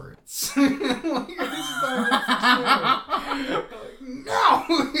passwords. I'm like,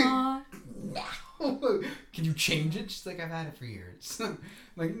 no! No! Can you change it? She's like, I've had it for years.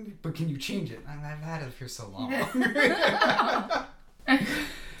 Like, but can you change it? I've had it for so long.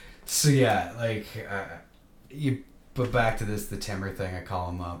 So yeah, like, but back to the Timmer thing, I call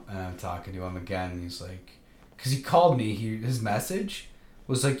him up and I'm talking to him again and he's like, because he called me, his message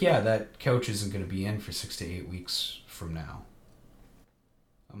was like, yeah, that couch isn't going to be in for 6 to 8 weeks from now.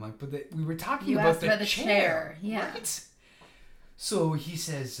 I'm like, but we were talking about the chair. Yeah. Right? So he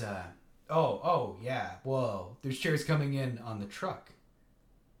says, oh yeah, well, there's chairs coming in on the truck.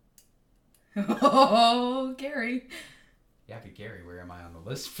 Oh, Gary. Yeah, but Gary, where am I on the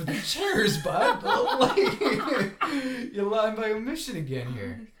list for the chairs, bud? Like, you're lying by omission again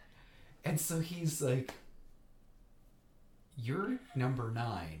here. And so he's like, you're number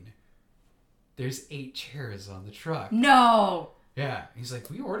 9. There's 8 chairs on the truck. No. Yeah. He's like,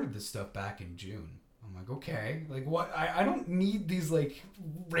 we ordered this stuff back in June. I'm like, okay. Like, what? I don't need these, like,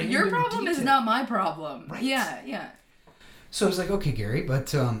 random Your problem details. is not my problem. Right. Yeah. So I was like, okay, Gary,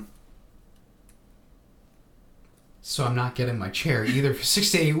 but, so I'm not getting my chair either for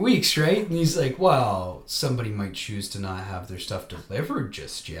 6 to 8 weeks, right? And he's like, well, somebody might choose to not have their stuff delivered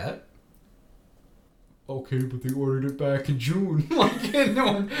just yet. Okay, but they ordered it back in June. Like, no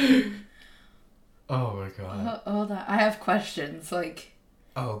one... Oh my god. Hold on. I have questions. Like...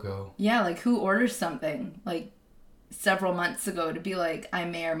 Oh, go. Yeah, like who orders something like several months ago to be like, I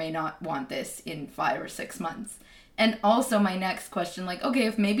may or may not want this in 5 or 6 months? And also my next question, like, okay,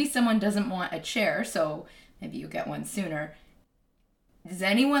 if maybe someone doesn't want a chair, so... maybe you get one sooner. Is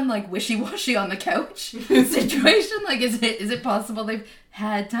anyone like wishy-washy on the couch situation? Like, is it possible they've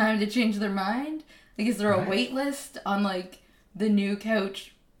had time to change their mind? Like, is there a wait list on like the new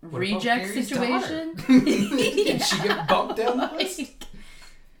couch reject situation? Did she get bumped down the list?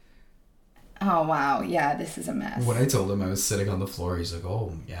 Oh wow, yeah, this is a mess. When I told him I was sitting on the floor, he's like,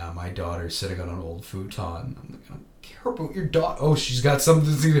 "Oh yeah, my daughter's sitting on an old futon." I'm like, "I don't care about your daughter. Oh, she's got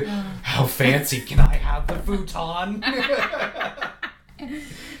something to... How fancy! Can I have the futon?"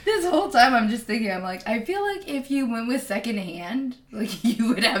 This whole time I'm just thinking, I'm like, I feel like if you went with secondhand, like you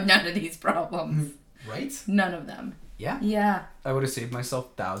would have none of these problems. Right? None of them. Yeah. Yeah. I would have saved myself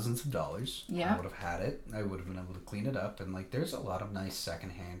thousands of dollars. Yeah. I would have had it. I would have been able to clean it up. And, like, there's a lot of nice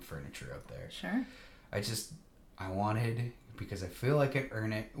secondhand furniture out there. Sure. I wanted, because I feel like I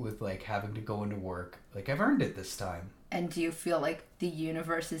earn it with, like, having to go into work. Like, I've earned it this time. And do you feel like the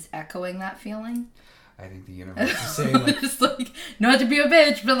universe is echoing that feeling? I think the universe is saying, like... Just, like, not to be a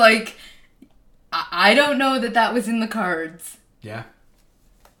bitch, but, like, I don't know that was in the cards. Yeah.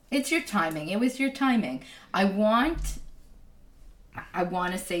 It's your timing. It was your timing. I want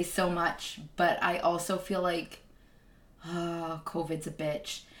to say so much, but I also feel like, COVID's a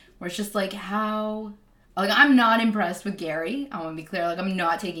bitch. Where it's just like, how... Like, I'm not impressed with Gary. I want to be clear. Like, I'm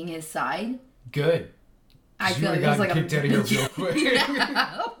not taking his side. Good. I feel like it was like kicked out of here real quick.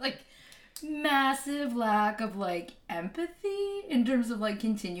 Yeah, like, massive lack of like empathy in terms of like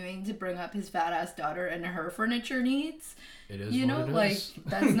continuing to bring up his fat ass daughter and her furniture needs. It is, you know, what it like is.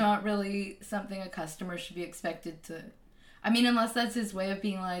 that's not really something a customer should be expected to. I mean, unless that's his way of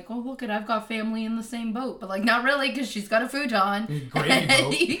being like, oh, look, I've got family in the same boat. But, like, not really, because she's got a futon. Gravy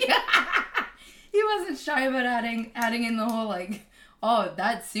boat. He wasn't shy about adding in the whole, like, oh,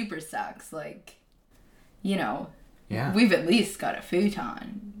 that super sucks. Like, you know, Yeah. we've at least got a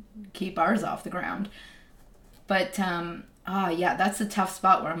futon. Keep ours off the ground. But, yeah, that's a tough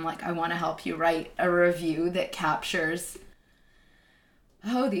spot where I'm like, I want to help you write a review that captures...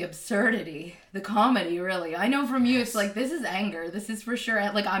 Oh, the absurdity. The comedy, really. I know from you, it's like, this is anger. This is for sure.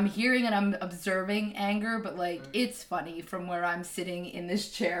 Like, I'm hearing and I'm observing anger, but, like, it's funny from where I'm sitting in this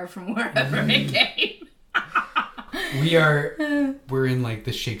chair from wherever it came. We're in, like,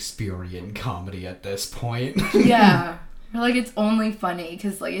 the Shakespearean comedy at this point. Yeah. Like, it's only funny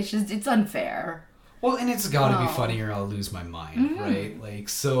because, like, it's unfair. Well, and it's gotta be funny or I'll lose my mind, right? Like,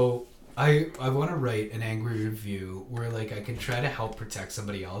 so... I want to write an angry review where, like, I can try to help protect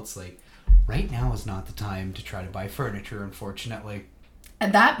somebody else. Like, right now is not the time to try to buy furniture, unfortunately.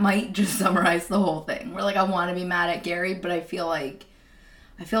 And that might just summarize the whole thing. Where, like, I want to be mad at Gary, but I feel like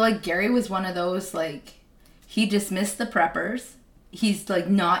Gary was one of those, like, he dismissed the preppers. He's, like,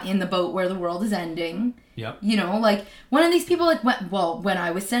 not in the boat where the world is ending. Yep. You know, like, one of these people, like, when I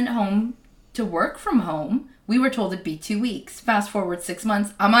was sent home to work from home, we were told it'd be 2 weeks. Fast forward 6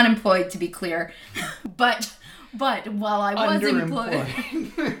 months. I'm unemployed, to be clear. But while I was employed,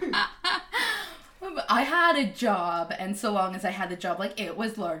 I had a job. And so long as I had the job, like, it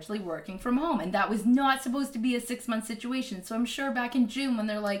was largely working from home. And that was not supposed to be a 6-month situation. So I'm sure back in June when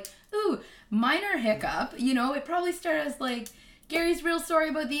they're like, ooh, minor hiccup, you know, it probably started as like, Gary's real sorry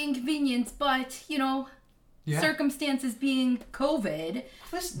about the inconvenience, but, you know... Yeah. Circumstances being COVID.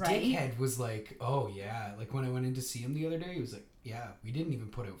 This dickhead was like, oh yeah, like when I went in to see him the other day, he was like, yeah, we didn't even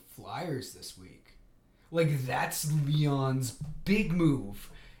put out flyers this week. Like, that's Leon's big move.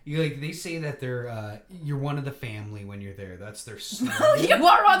 Like, they say that they're, you're one of the family when you're there. That's their slogan. You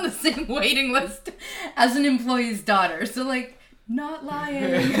are on the same waiting list as an employee's daughter, so, like, not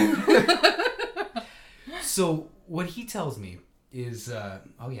lying. So, what he tells me is,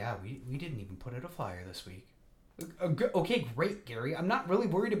 oh yeah, we didn't even put out a flyer this week. Okay, great, Gary. I'm not really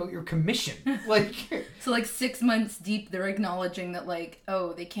worried about your commission. Like, so like 6 months deep, they're acknowledging that, like,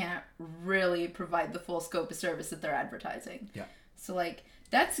 oh, they can't really provide the full scope of service that they're advertising. Yeah. So, like,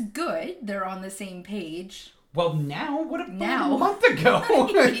 that's good. They're on the same page. Well, now? What about a month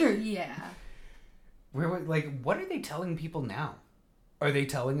ago? Yeah. Like, what are they telling people now? Are they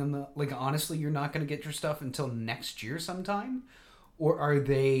telling them, like, honestly, you're not going to get your stuff until next year sometime? Or are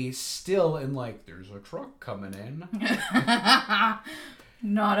they still in, like, there's a truck coming in?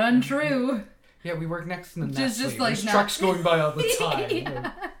 Not untrue. Yeah, we work next to the Just Nestle. like There's trucks going by all the time. Yeah.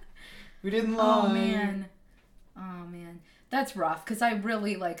 Like, we didn't lie. Oh, man. That's rough, because I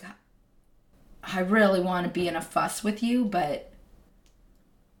really want to be in a fuss with you, but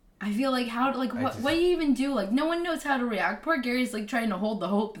I feel like what do you even do? Like, no one knows how to react. Poor Gary's, like, trying to hold the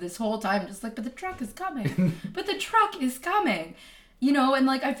hope this whole time, just like, but the truck is coming. But the truck is coming. You know, and,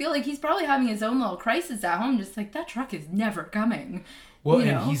 like, I feel like he's probably having his own little crisis at home, just like, that truck is never coming. Well,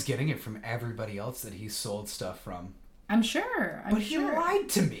 and he's getting it from everybody else that he's sold stuff from. I'm sure. But he lied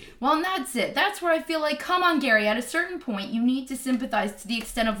to me. Well, and that's it. That's where I feel like, come on, Gary, at a certain point, you need to sympathize to the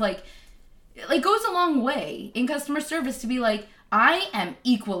extent of, like, it goes a long way in customer service to be like, I am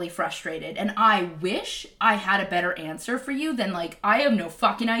equally frustrated, and I wish I had a better answer for you than, like, I have no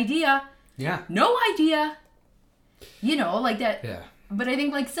fucking idea. Yeah. No idea. You know, like that. Yeah. But I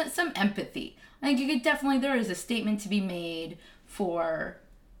think, like, some empathy. I think you could definitely, there is a statement to be made for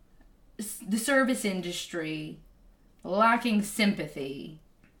the service industry lacking sympathy.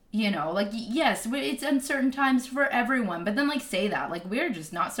 You know, like, yes, it's uncertain times for everyone, but then, like, say that. Like, we're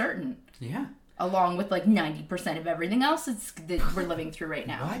just not certain. Yeah. Along with, like, 90% of everything else that we're living through right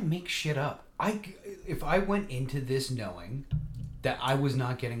now. Why make shit up? If I went into this knowing that I was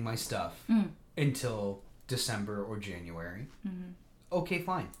not getting my stuff until December or January, okay,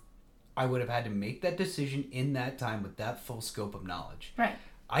 fine. I would have had to make that decision in that time with that full scope of knowledge. Right.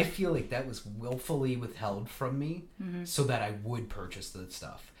 I feel like that was willfully withheld from me so that I would purchase the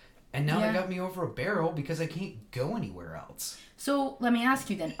stuff. And now they got me over a barrel because I can't go anywhere else. So let me ask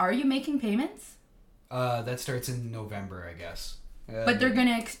you then, are you making payments? That starts in November, I guess. But they're going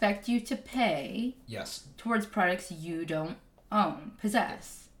to expect you to pay yes. towards products you don't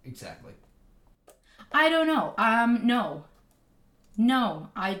possess. Exactly. I don't know. No,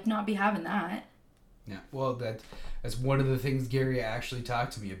 I'd not be having that. Yeah. Well, that's one of the things Gary actually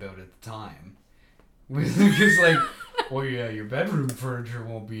talked to me about at the time. Because like, well, yeah, your bedroom furniture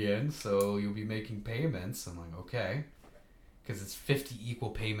won't be in, so you'll be making payments. I'm like, okay. Because it's 50 equal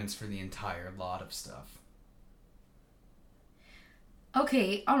payments for the entire lot of stuff.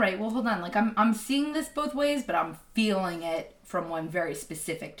 Okay, all right. Well, hold on. Like I'm seeing this both ways, but I'm feeling it from one very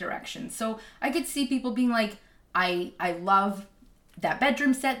specific direction. So I could see people being like, I love that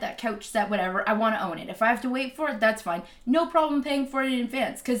bedroom set, that couch set, whatever. I want to own it. If I have to wait for it, that's fine. No problem paying for it in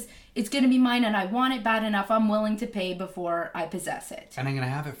advance because it's going to be mine and I want it bad enough. I'm willing to pay before I possess it. And I'm going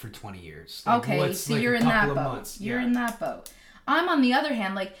to have it for 20 years. Like, okay, so like you're in that boat. Months. You're in that boat. I'm on the other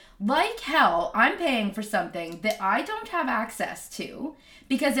hand, like hell, I'm paying for something that I don't have access to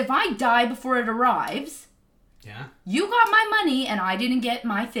because if I die before it arrives, yeah, you got my money and I didn't get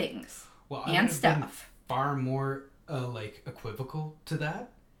my things and stuff. Far more like equivocal to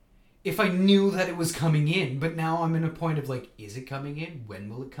that. If I knew that it was coming in, but now I'm in a point of like, is it coming in? When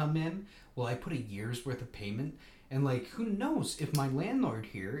will it come in? Will I put a year's worth of payment? And like, who knows if my landlord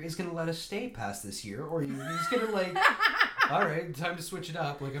here is gonna let us stay past this year, or he's gonna like, all right, time to switch it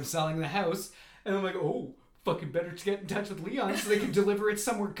up. Like I'm selling the house, and I'm like, oh, fucking better to get in touch with Leon so they can deliver it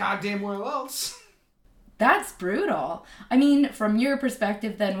somewhere goddamn where else. That's brutal. I mean, from your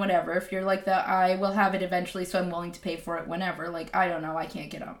perspective, then whatever. If you're like I will have it eventually, so I'm willing to pay for it whenever. Like I don't know, I can't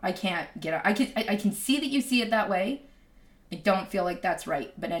get up. I can see that you see it that way. I don't feel like that's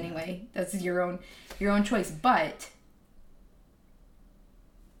right, but anyway, that's your own choice. But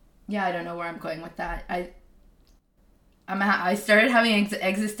yeah, I don't know where I'm going with that. I started having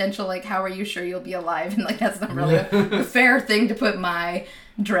existential, like, how are you sure you'll be alive? And like that's not really a fair thing to put my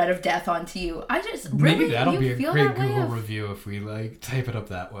dread of death onto you. I just really maybe that'll be a great Google review if we like type it up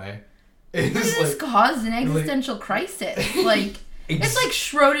that way. It's just caused an existential crisis. Like it's like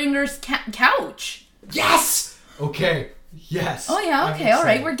Schrodinger's couch. Yes. Okay. Yes. Oh yeah, okay, all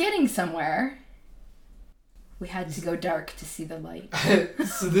right, we're getting somewhere. We had to go dark to see the light.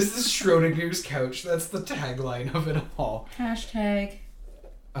 So this is Schrodinger's couch. That's the tagline of it all. Hashtag.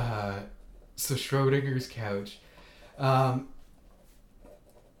 So Schrodinger's couch. And,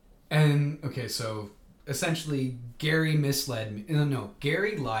 okay, so essentially Gary misled me. No,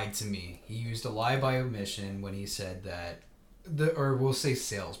 Gary lied to me. He used a lie by omission when he said that, or we'll say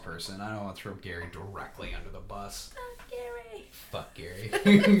salesperson. I don't want to throw Gary directly under the bus. Fuck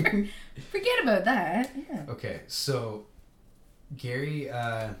Gary. Forget about that. Yeah. Okay, so Gary,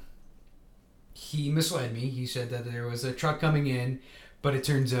 he misled me. He said that there was a truck coming in, but it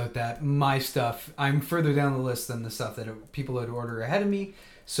turns out that my stuff, I'm further down the list than the stuff that people had ordered ahead of me,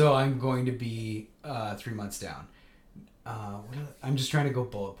 so I'm going to be 3 months down. I'm just trying to go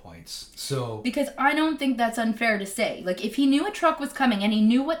bullet points. So because I don't think that's unfair to say. Like if he knew a truck was coming and he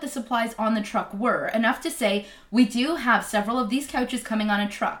knew what the supplies on the truck were, enough to say we do have several of these couches coming on a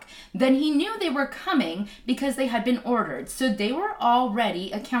truck, then he knew they were coming because they had been ordered. So they were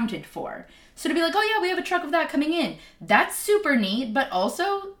already accounted for. So to be like, oh yeah, we have a truck of that coming in. That's super neat, but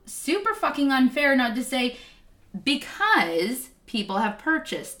also super fucking unfair not to say because people have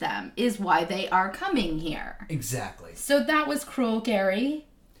purchased them is why they are coming here. Exactly. So that was cruel, Gary.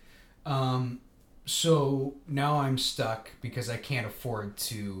 So now I'm stuck because I can't afford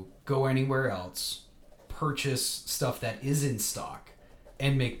to go anywhere else, purchase stuff that is in stock,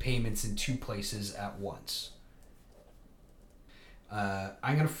 and make payments in 2 places at once.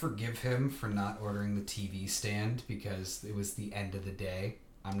 I'm going to forgive him for not ordering the TV stand because it was the end of the day.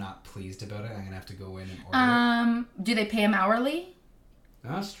 I'm not pleased about it. I'm going to have to go in and order it. Do they pay him hourly?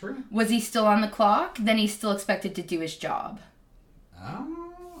 That's true. Was he still on the clock? Then he's still expected to do his job.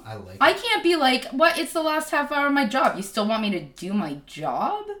 I like it. I can't be like, what? It's the last half hour of my job. You still want me to do my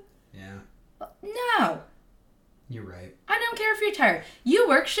job? Yeah. No. You're right. I don't care if you're tired. You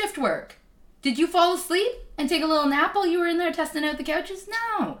work shift work. Did you fall asleep and take a little nap while you were in there testing out the couches?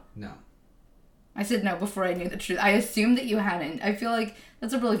 No. No. I said no before I knew the truth. I assumed that you hadn't. I feel like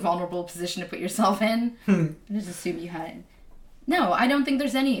that's a really vulnerable position to put yourself in. I just assume you hadn't. No, I don't think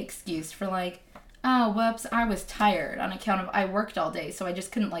there's any excuse for like, oh, whoops, I was tired on account of I worked all day, so I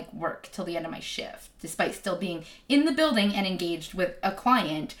just couldn't like work till the end of my shift, despite still being in the building and engaged with a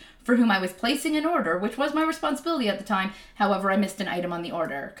client for whom I was placing an order, which was my responsibility at the time. However, I missed an item on the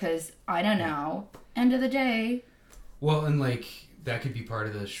order because, I don't know, end of the day. Well, and like, that could be part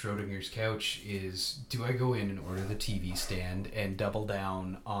of the Schrodinger's couch is, do I go in and order the TV stand and double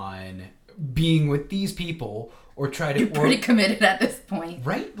down on being with these people or try to... You're pretty committed at this point.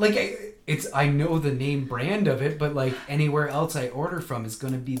 Right? Like, I know the name brand of it, but like anywhere else I order from is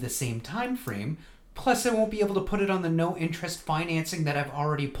going to be the same time frame. Plus, I won't be able to put it on the no interest financing that I've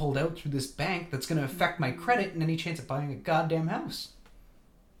already pulled out through this bank that's going to affect my credit and any chance of buying a goddamn house.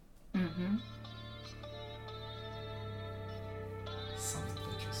 Mm-hmm. Sons of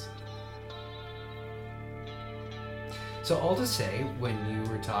bitches. So all to say, when you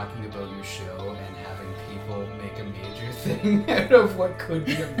were talking about your show and having people make a major thing out of what could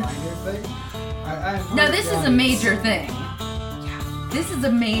be a minor thing, No, this is a major thing. Yeah. This is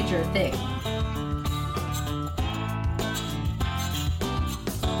a major thing.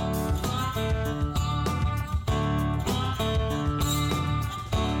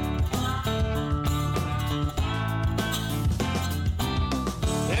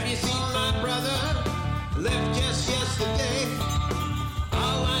 Have you seen my brother? Left just yesterday.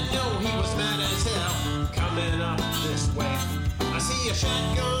 Oh, I know he was mad as hell coming up this way. I see a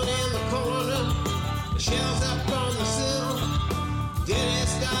shotgun in the corner, the shells up on the sill. Did he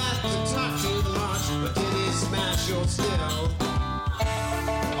start to talk too much, or did he smash your still?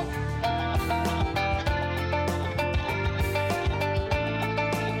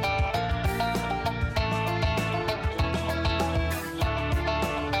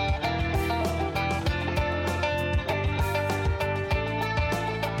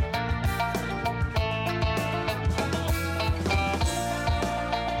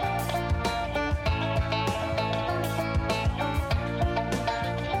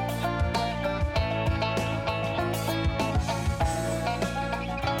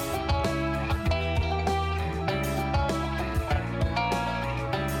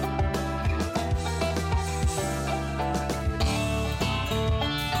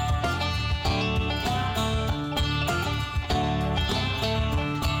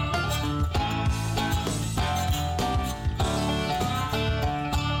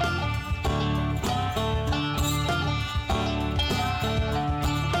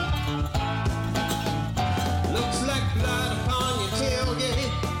 Looks like blood upon your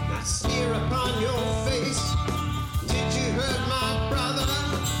tailgate, not smear upon your face. Did you hurt my brother?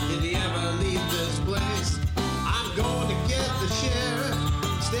 Did he ever leave this place? I'm going to get the sheriff.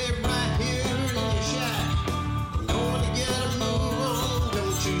 Stay right here in your shack. I'm going to get a move on.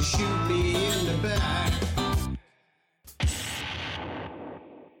 Don't you shoot me in the back.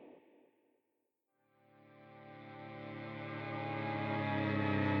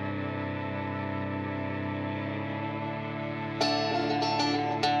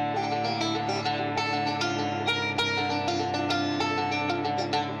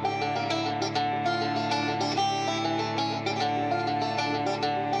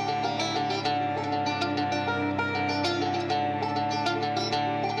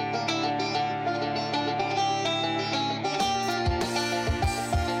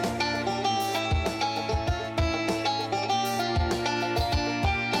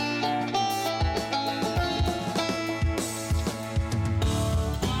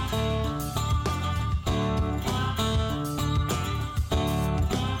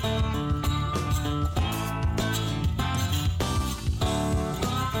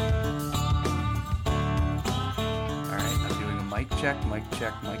 All right, I'm doing a mic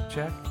check.